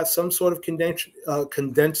got to have some sort of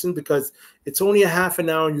condensing, because it's only a half an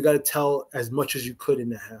hour and you got to tell as much as you could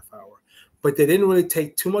in a half hour. But they didn't really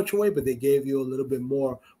take too much away, but they gave you a little bit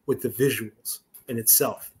more with the visuals in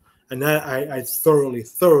itself. And that I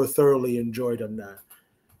thoroughly enjoyed on that.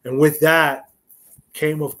 And with that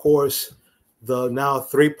came, of course, the now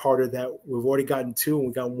 3-parter that we've already gotten to, and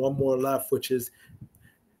we got one more left, which is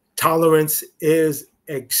Tolerance is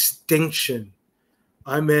Extinction.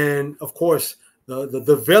 I mean, of course,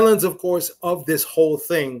 the villains, of course, of this whole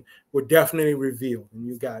thing were definitely revealed. And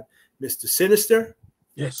you got Mr. Sinister,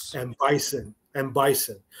 yes, and Bison.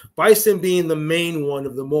 Bison being the main one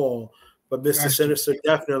of them all, but Mr. Sinister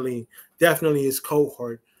definitely his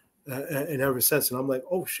cohort in every sense. And I'm like,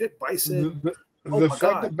 oh shit, Bison. The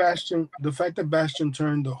fact that Bastion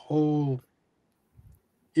turned the whole,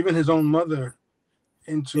 even his own mother,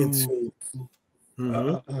 into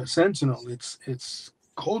Sentinel. It's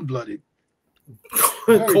cold-blooded.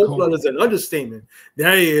 Cold-blooded is an understatement.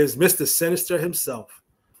 There he is, Mr. Sinister himself.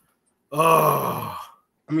 Oh,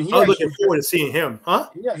 I mean, I'm looking forward to seeing him, huh?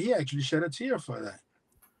 Yeah, he actually shed a tear for that.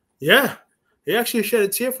 Yeah, he actually shed a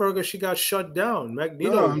tear for her because she got shut down.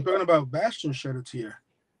 Magneto. No, I'm talking about Bastion shed a tear.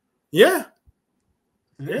 Yeah,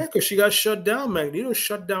 because she got shut down. Magneto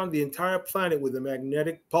shut down the entire planet with a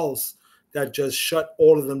magnetic pulse that just shut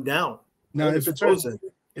all of them down. Now, if it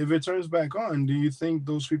turns back on, do you think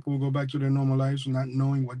those people will go back to their normal lives not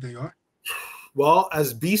knowing what they are? Well,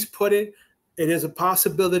 as Beast put it, it is a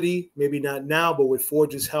possibility, maybe not now, but with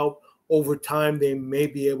Forge's help, over time, they may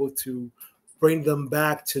be able to bring them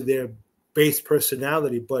back to their base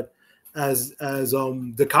personality. But as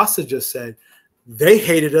DaCosta just said, they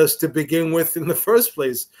hated us to begin with in the first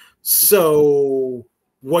place. So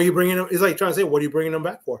what are you bringing them? It's like trying to say, what are you bringing them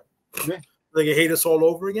back for? Yeah. Like you hate us all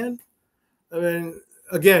over again? I mean,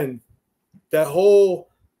 again, that whole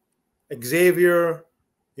Xavier,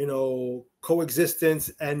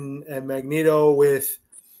 coexistence and Magneto with,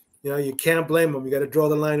 you can't blame them. You got to draw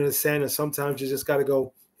the line in the sand, and sometimes you just got to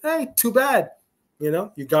go, hey, too bad.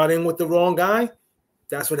 You got in with the wrong guy.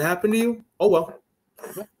 That's what happened to you. Oh, well.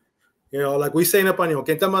 Like we say in Español,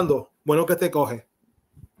 ¿Quién te mandó? Bueno que te coge.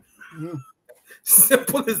 Mm.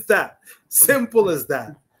 Simple as that. Simple as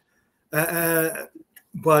that.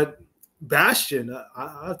 But Bastion,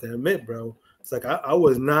 I have to admit, bro, it's like I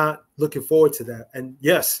was not looking forward to that. And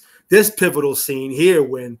yes, this pivotal scene here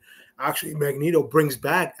when actually Magneto brings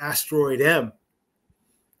back Asteroid M,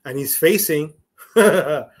 and he's facing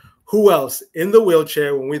who else in the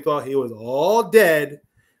wheelchair when we thought he was all dead,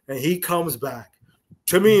 and he comes back.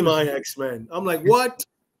 To me, my X-Men. I'm like, what?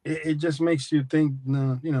 It just makes you think,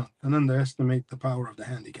 and underestimate the power of the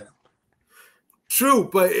handicap. True,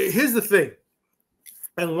 but here's the thing.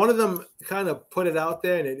 And one of them kind of put it out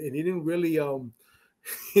there, and he didn't really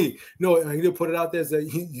he didn't put it out there, is that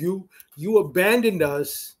you abandoned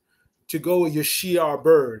us to go with your Shi'ar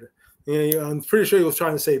bird. I'm pretty sure he was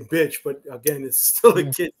trying to say bitch, but again, it's still a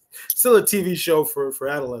kid, still a TV show for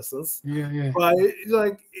adolescents. Yeah. But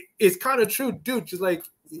it's kind of true, dude. Just like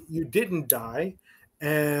you didn't die,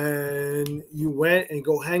 and you went and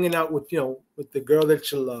go hanging out with the girl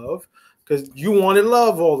that you love because you wanted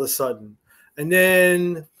love all of a sudden. And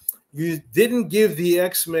then You didn't give the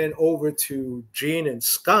X-Men over to Jean and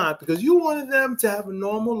Scott because you wanted them to have a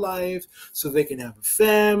normal life so they can have a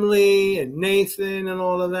family and Nathan and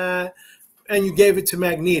all of that. And you gave it to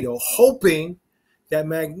Magneto, hoping that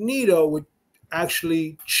Magneto would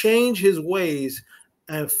actually change his ways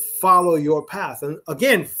and follow your path. And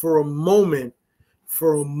again, for a moment,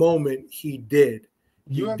 he did.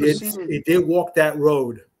 He did walk that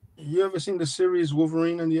road. You ever seen the series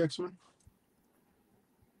Wolverine and the X-Men?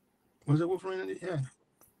 Was it Wolverine and the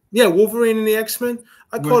Yeah, Wolverine and the X-Men.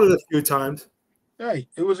 I caught it a few times. Right,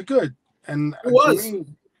 it was good. And it was.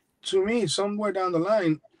 To me, somewhere down the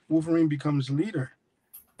line, Wolverine becomes leader.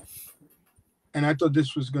 And I thought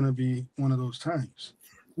this was going to be one of those times.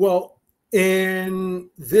 Well, in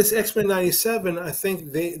this X-Men 97, I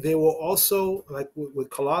think they were also, like with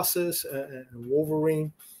Colossus and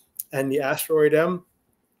Wolverine and the Asteroid M,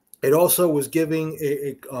 it also was giving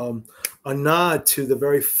a nod to the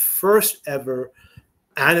very first ever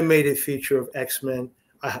animated feature of X-Men.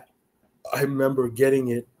 I remember getting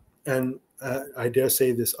it, and I dare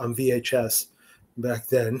say this, on VHS back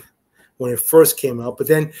then when it first came out. But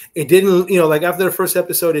then it didn't, like after the first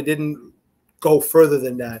episode, it didn't go further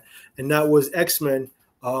than that. And that was X-Men.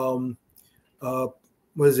 Was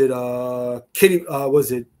it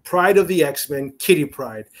Pride of the X-Men, Kitty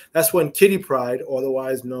Pryde? That's when Kitty Pryde,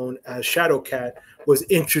 otherwise known as Shadowcat, was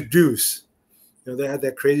introduced. They had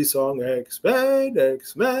that crazy song, X-Men,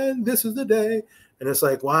 X-Men, this is the day. And it's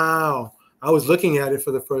like, wow. I was looking at it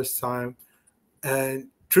for the first time. And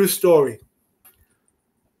true story,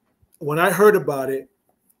 when I heard about it,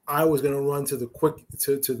 I was going to run to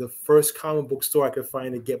the first comic book store I could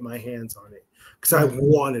find to get my hands on it because I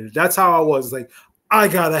wanted it. That's how I was, like, I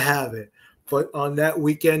got to have it. But on that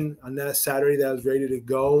weekend, on that Saturday that I was ready to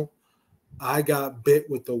go, I got bit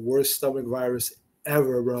with the worst stomach virus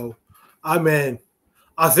ever, bro. I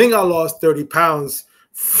think I lost 30 pounds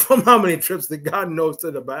from how many trips that God knows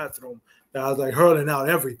to the bathroom. That I was like hurling out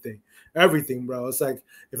everything, bro. It's like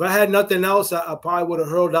if I had nothing else, I probably would have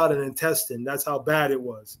hurled out an intestine. That's how bad it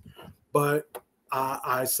was. But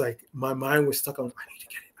it's like my mind was stuck on, I need to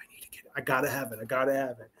get it. I gotta have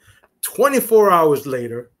it. 24 hours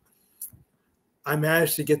later, I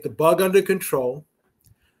managed to get the bug under control,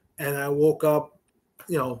 and I woke up.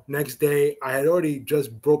 Next day I had already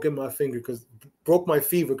just broke my fever because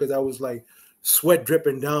I was like sweat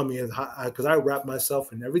dripping down me because I wrapped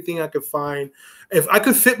myself in everything I could find. If I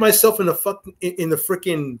could fit myself in the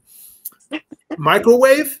freaking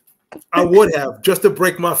microwave, I would have, just to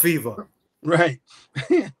break my fever. Right.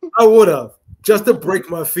 I would have, just to break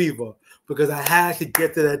my fever, because I had to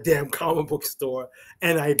get to that damn comic book store,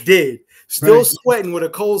 and I did. Still sweating with a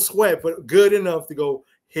cold sweat, but good enough to go,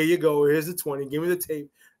 here you go, here's the 20, give me the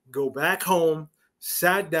tape, go back home,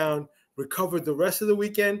 sat down, recovered the rest of the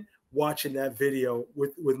weekend watching that video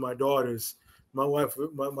with my daughters. My wife,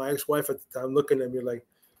 my ex-wife at the time, looking at me like,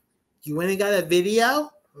 you went and got a video?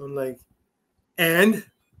 I'm like, and?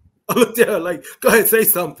 I looked at her like, go ahead, say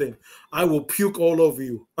something. I will puke all over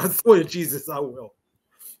you. I swear to Jesus, I will.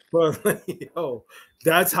 But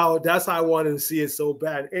that's how I wanted to see it so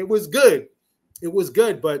bad. It was good.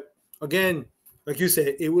 But again, like you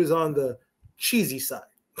said, it was on the cheesy side.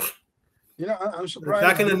 I'm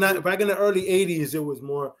surprised. Back in the early 80s, it was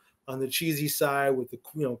more on the cheesy side with the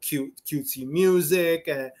cutesy music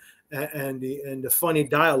and the funny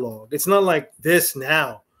dialogue. It's not like this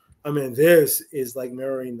now. I mean, this is like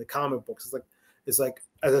mirroring the comic books. It's like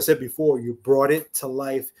as I said before, you brought it to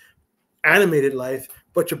life, animated life,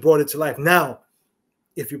 but you brought it to life. Now,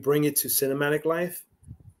 if you bring it to cinematic life,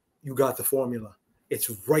 you got the formula.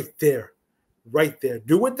 It's right there.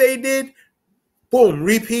 Do what they did. Boom,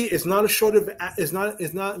 repeat. It's not a shortage of. It's not.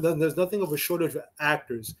 There's nothing of a shortage of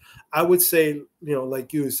actors. I would say,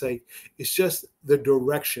 like you say, it's just the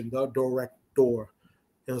direction, the director.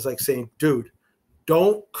 And it's like saying, dude,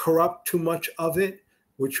 don't corrupt too much of it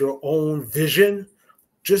with your own vision.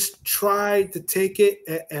 Just try to take it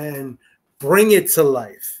and bring it to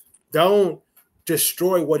life. Don't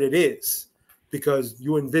destroy what it is because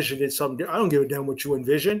you envisioned it something. I don't give a damn what you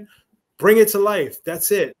envision. Bring it to life.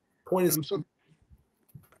 That's it. Point is.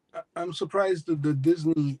 I'm surprised that the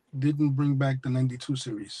Disney didn't bring back the 92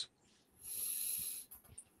 series.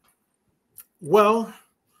 Well,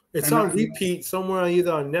 it's on repeat somewhere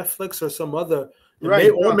either on Netflix or some other,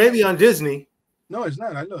 right? Or maybe on Disney. No, it's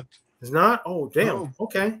not. I looked. It's not? Oh, damn. No.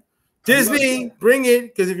 Okay. Disney, bring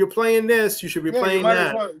it, because if you're playing this, you should be playing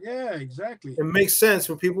that. Well. Yeah, exactly. It makes sense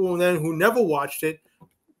for people then who never watched it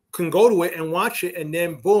can go to it and watch it and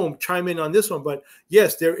then boom, chime in on this one. But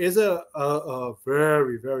yes, there is a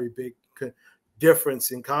very, very big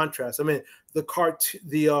difference in contrast. I mean,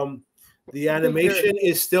 the animation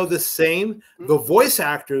is still the same. The voice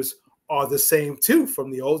actors are the same too,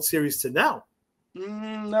 from the old series to now.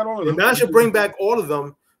 Not all of them. And now should bring back all of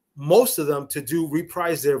them, most of them, to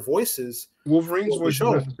reprise their voices. Wolverine's voice is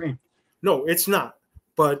not the same. No, it's not.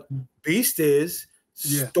 But Beast is,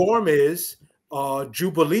 Storm is,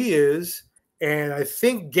 Jubilee is, and I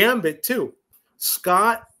think Gambit too.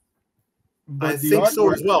 Scott, I think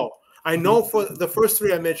so as well. I know for the first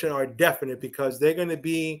three I mentioned are definite because they're going to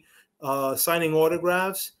be signing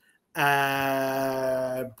autographs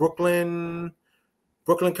at Brooklyn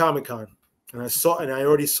Comic-Con. And I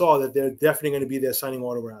already saw that they're definitely going to be there signing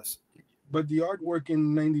autographs. But the artwork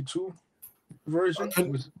in '92 version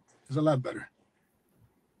is a lot better.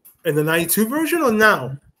 In the '92 version or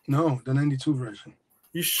now? No, the '92 version.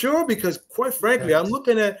 You sure? Because quite frankly, I'm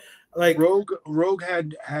looking at like Rogue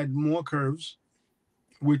had more curves,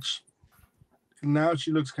 which now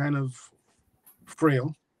she looks kind of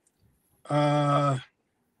frail.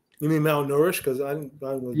 You mean malnourished? Because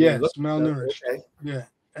yes, malnourished. Okay. Yeah,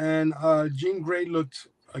 and Jean Grey looked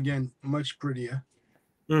again much prettier.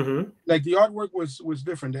 Mm-hmm. Like the artwork was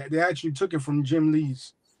different. They actually took it from Jim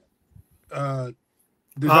Lee's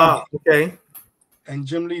design. Okay. And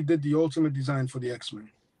Jim Lee did the ultimate design for the X-Men.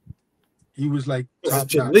 He was like, it's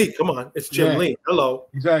Jim Lee. Come on, it's Jim Lee. Hello.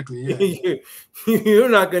 Exactly. Yeah. You're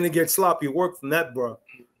not going to get sloppy work from that, bro.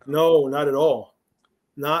 No, not at all.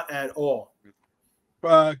 Not at all.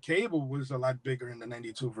 Cable was a lot bigger in the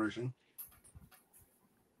 '92 version.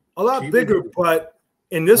 A lot bigger, but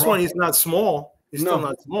in this one, he's not small. He's still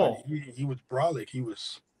not small. He was brolic. He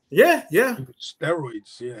was. Yeah. He was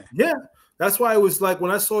steroids. Yeah. Yeah. That's why it was like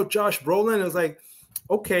when I saw Josh Brolin, it was like,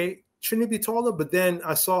 okay, shouldn't he be taller? But then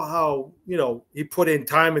I saw how, he put in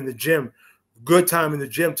time in the gym, good time in the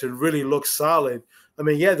gym to really look solid. I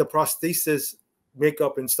mean, yeah, the prosthesis,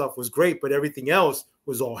 makeup and stuff was great, but everything else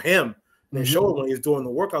was all him. And they showed when he was doing the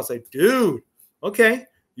workouts, like, dude, okay,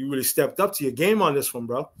 you really stepped up to your game on this one,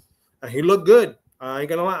 bro. And he looked good. I ain't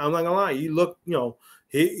gonna lie. I'm not gonna lie. He looked,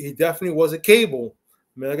 he definitely was a Cable.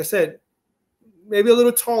 I mean, like I said, maybe a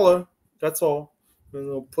little taller. That's all. Put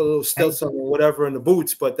a little stilts on or whatever in the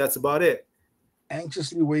boots, but that's about it.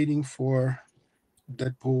 Anxiously waiting for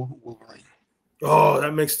Deadpool Wolverine. Oh,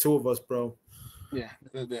 that makes two of us, bro. Yeah,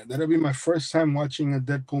 that'll be my first time watching a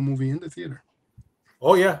Deadpool movie in the theater.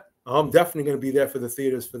 Oh, yeah. I'm definitely going to be there for the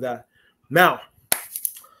theaters for that. Now,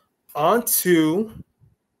 on to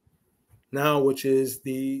which is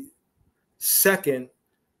the second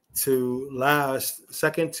to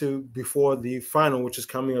before the final, which is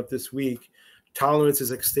coming up this week.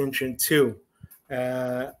 Tolerance's Extinction 2.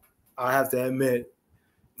 I have to admit,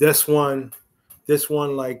 this one,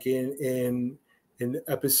 like in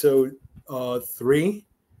episode 3,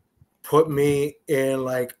 put me in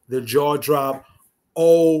like the jaw drop.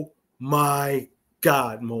 Oh my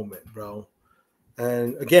God moment, bro.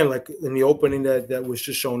 And again, like in the opening that was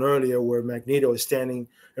just shown earlier, where Magneto is standing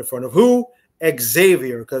in front of who?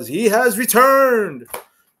 Xavier, because he has returned,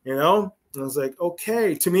 And I was like,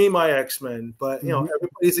 okay, to me, my X-Men, but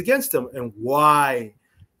everybody's against them. And why?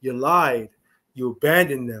 You lied, you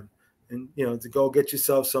abandoned them, and to go get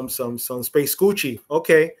yourself some space Gucci.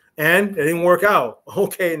 Okay, and it didn't work out.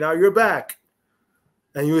 Okay, now you're back.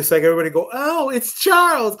 And you was like, everybody go, oh, it's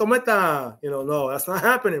Charles, ¿cómo está? No, that's not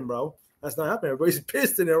happening, bro. That's not happening. Everybody's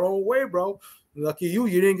pissed in their own way, bro. Lucky you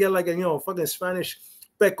didn't get like a fucking Spanish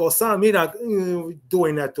pecosa, mira,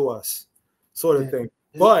 doing that to us, sort of thing.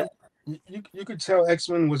 But you could tell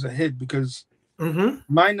X-Men was a hit because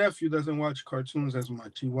my nephew doesn't watch cartoons as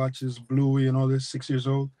much. He watches Bluey and all this, 6 years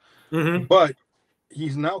old. But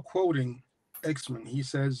he's now quoting X-Men. He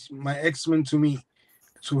says, "My X-Men to me,"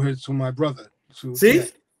 to my brother. See?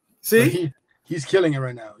 So he's killing it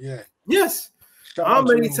right now. Yeah. Yes. How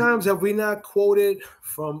many times have we not quoted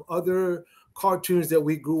from other cartoons that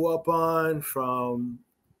we grew up on, from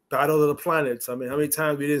Battle of the Planets? I mean, how many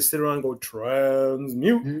times we didn't sit around and go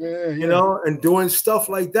transmute, and doing stuff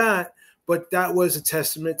like that. But that was a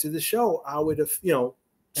testament to the show. I would have,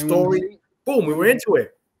 story, boom, we were into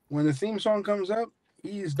it. When the theme song comes up,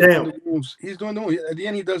 he's doing the moves. He's doing the moves. At the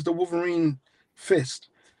end, he does the Wolverine fist.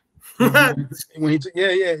 It's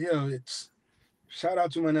shout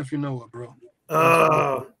out to my nephew Noah, bro.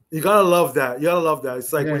 You gotta love that. You gotta love that.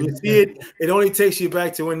 It's like when you see it, it only takes you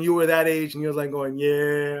back to when you were that age, and you're like going,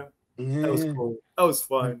 that was cool. That was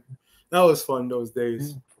fun. That was fun those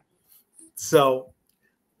days. So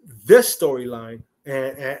this storyline,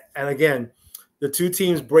 and again, the two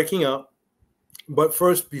teams breaking up. But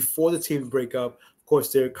first, before the teams break up, of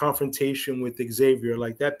course, their confrontation with Xavier,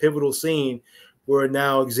 like that pivotal scene where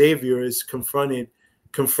now Xavier is confronting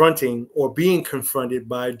or being confronted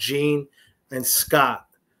by Jean and Scott.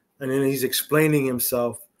 And then he's explaining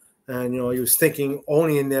himself. And, he was thinking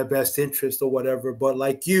only in their best interest or whatever. But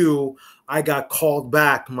like you, I got called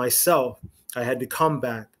back myself. I had to come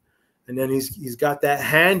back. And then he's got that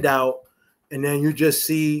hand out. And then you just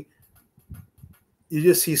see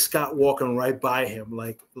Scott walking right by him.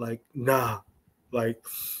 Like, nah. Like,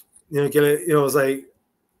 it's like,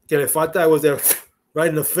 if I thought I was there right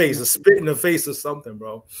in the face, a spit in the face or something,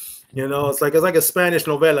 bro. It's like a Spanish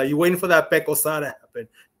novela. You waiting for that pecosada to happen.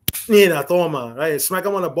 Toma, right? Smack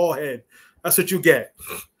him on the ball head. That's what you get.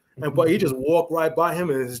 But he just walked right by him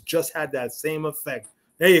and it's just had that same effect.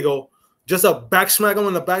 There you go. Just a back smack him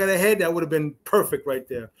on the back of the head. That would have been perfect right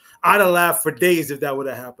there. I'd have laughed for days if that would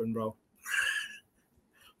have happened, bro.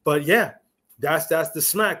 But yeah, that's the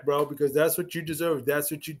smack, bro, because that's what you deserve.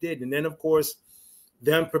 That's what you did. And then, of course,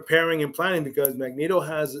 them preparing and planning, because Magneto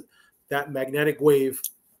has that magnetic wave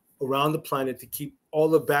around the planet to keep all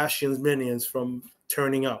the Bastion's minions from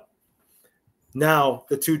turning up. Now,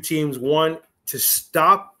 the two teams, one to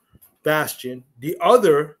stop Bastion, the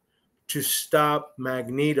other to stop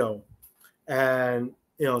Magneto. And,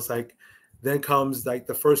 it's like, then comes like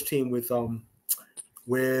the first team with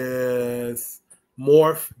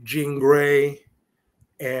Morph, Jean Grey,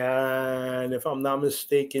 and if I'm not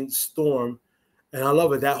mistaken, Storm. And I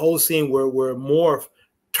love it. That whole scene where Morph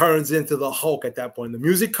turns into the Hulk at that point. The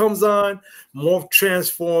music comes on, Morph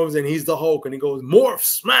transforms, and he's the Hulk. And he goes, Morph,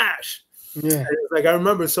 smash. Yeah. And it's like, I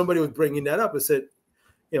remember somebody was bringing that up and said,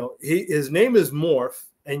 his name is Morph.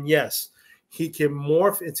 And yes, he can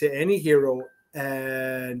morph into any hero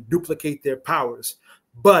and duplicate their powers.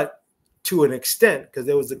 But to an extent, because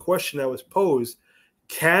there was a question that was posed,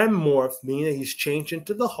 can Morph mean that he's changed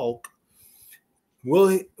into the Hulk?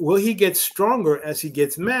 Will he get stronger as he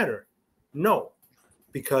gets madder? No,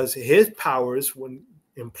 because his powers, when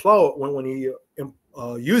he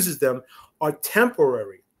uses them, are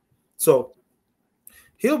temporary. So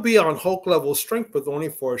he'll be on Hulk level strength, but only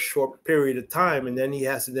for a short period of time, and then he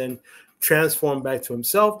has to then transform back to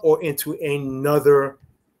himself or into another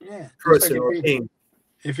person or thing.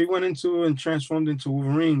 If he went into and transformed into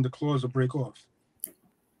Wolverine, the claws will break off.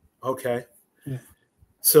 Okay. Yeah.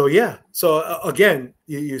 So yeah. So again,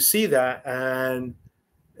 you see that, and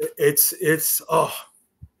it's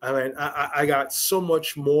I mean, I got so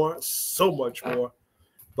much more,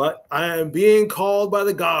 but I am being called by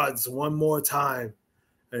the gods one more time,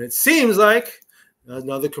 and it seems like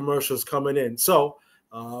another commercial is coming in. So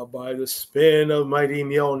by the spin of Mighty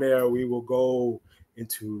Mjolnir, we will go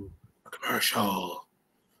into a commercial.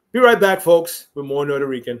 Be right back, folks, with more Puerto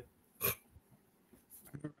Rican.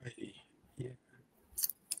 Yeah.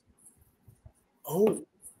 Oh,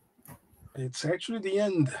 it's actually the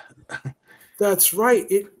end. That's right.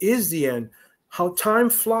 It is the end. How time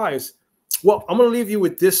flies. Well, I'm going to leave you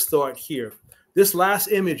with this thought here. This last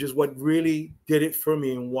image is what really did it for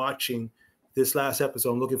me in watching this last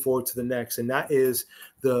episode. I'm looking forward to the next. And that is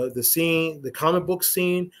the scene, the comic book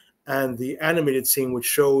scene and the animated scene, which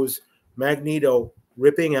shows Magneto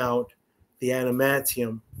ripping out the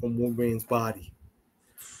adamantium from Wolverine's body.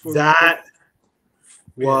 That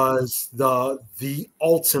was the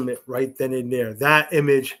ultimate right then and there. That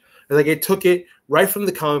image, like, it took it right from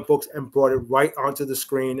the comic books and brought it right onto the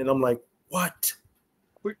screen. And I'm like, what?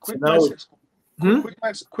 Quick message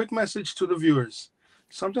to the viewers.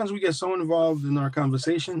 Sometimes we get so involved in our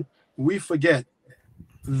conversation, we forget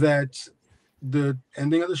that the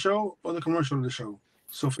ending of the show or the commercial of the show.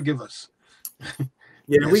 So forgive us.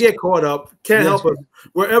 Yeah, we get caught up. Can't help it.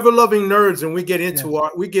 We're ever loving nerds, and we get into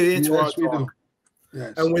our talk.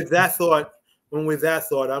 Yes. And with that thought, I'm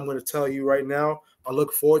going to tell you right now, I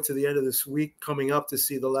look forward to the end of this week coming up to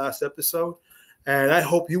see the last episode, and I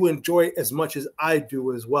hope you enjoy it as much as I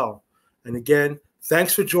do as well. And again,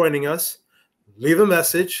 thanks for joining us. Leave a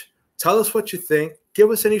message. Tell us what you think. Give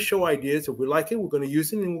us any show ideas. If we like it, we're going to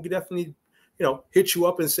use it, and we'll definitely, hit you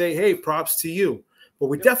up and say, hey, props to you. But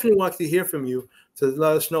we definitely want to hear from you to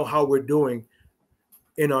let us know how we're doing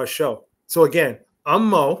in our show. So again, I'm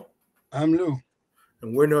Mo. I'm Lou.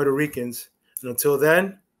 And we're Puerto Ricans. And until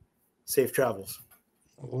then, safe travels.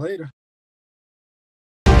 Later.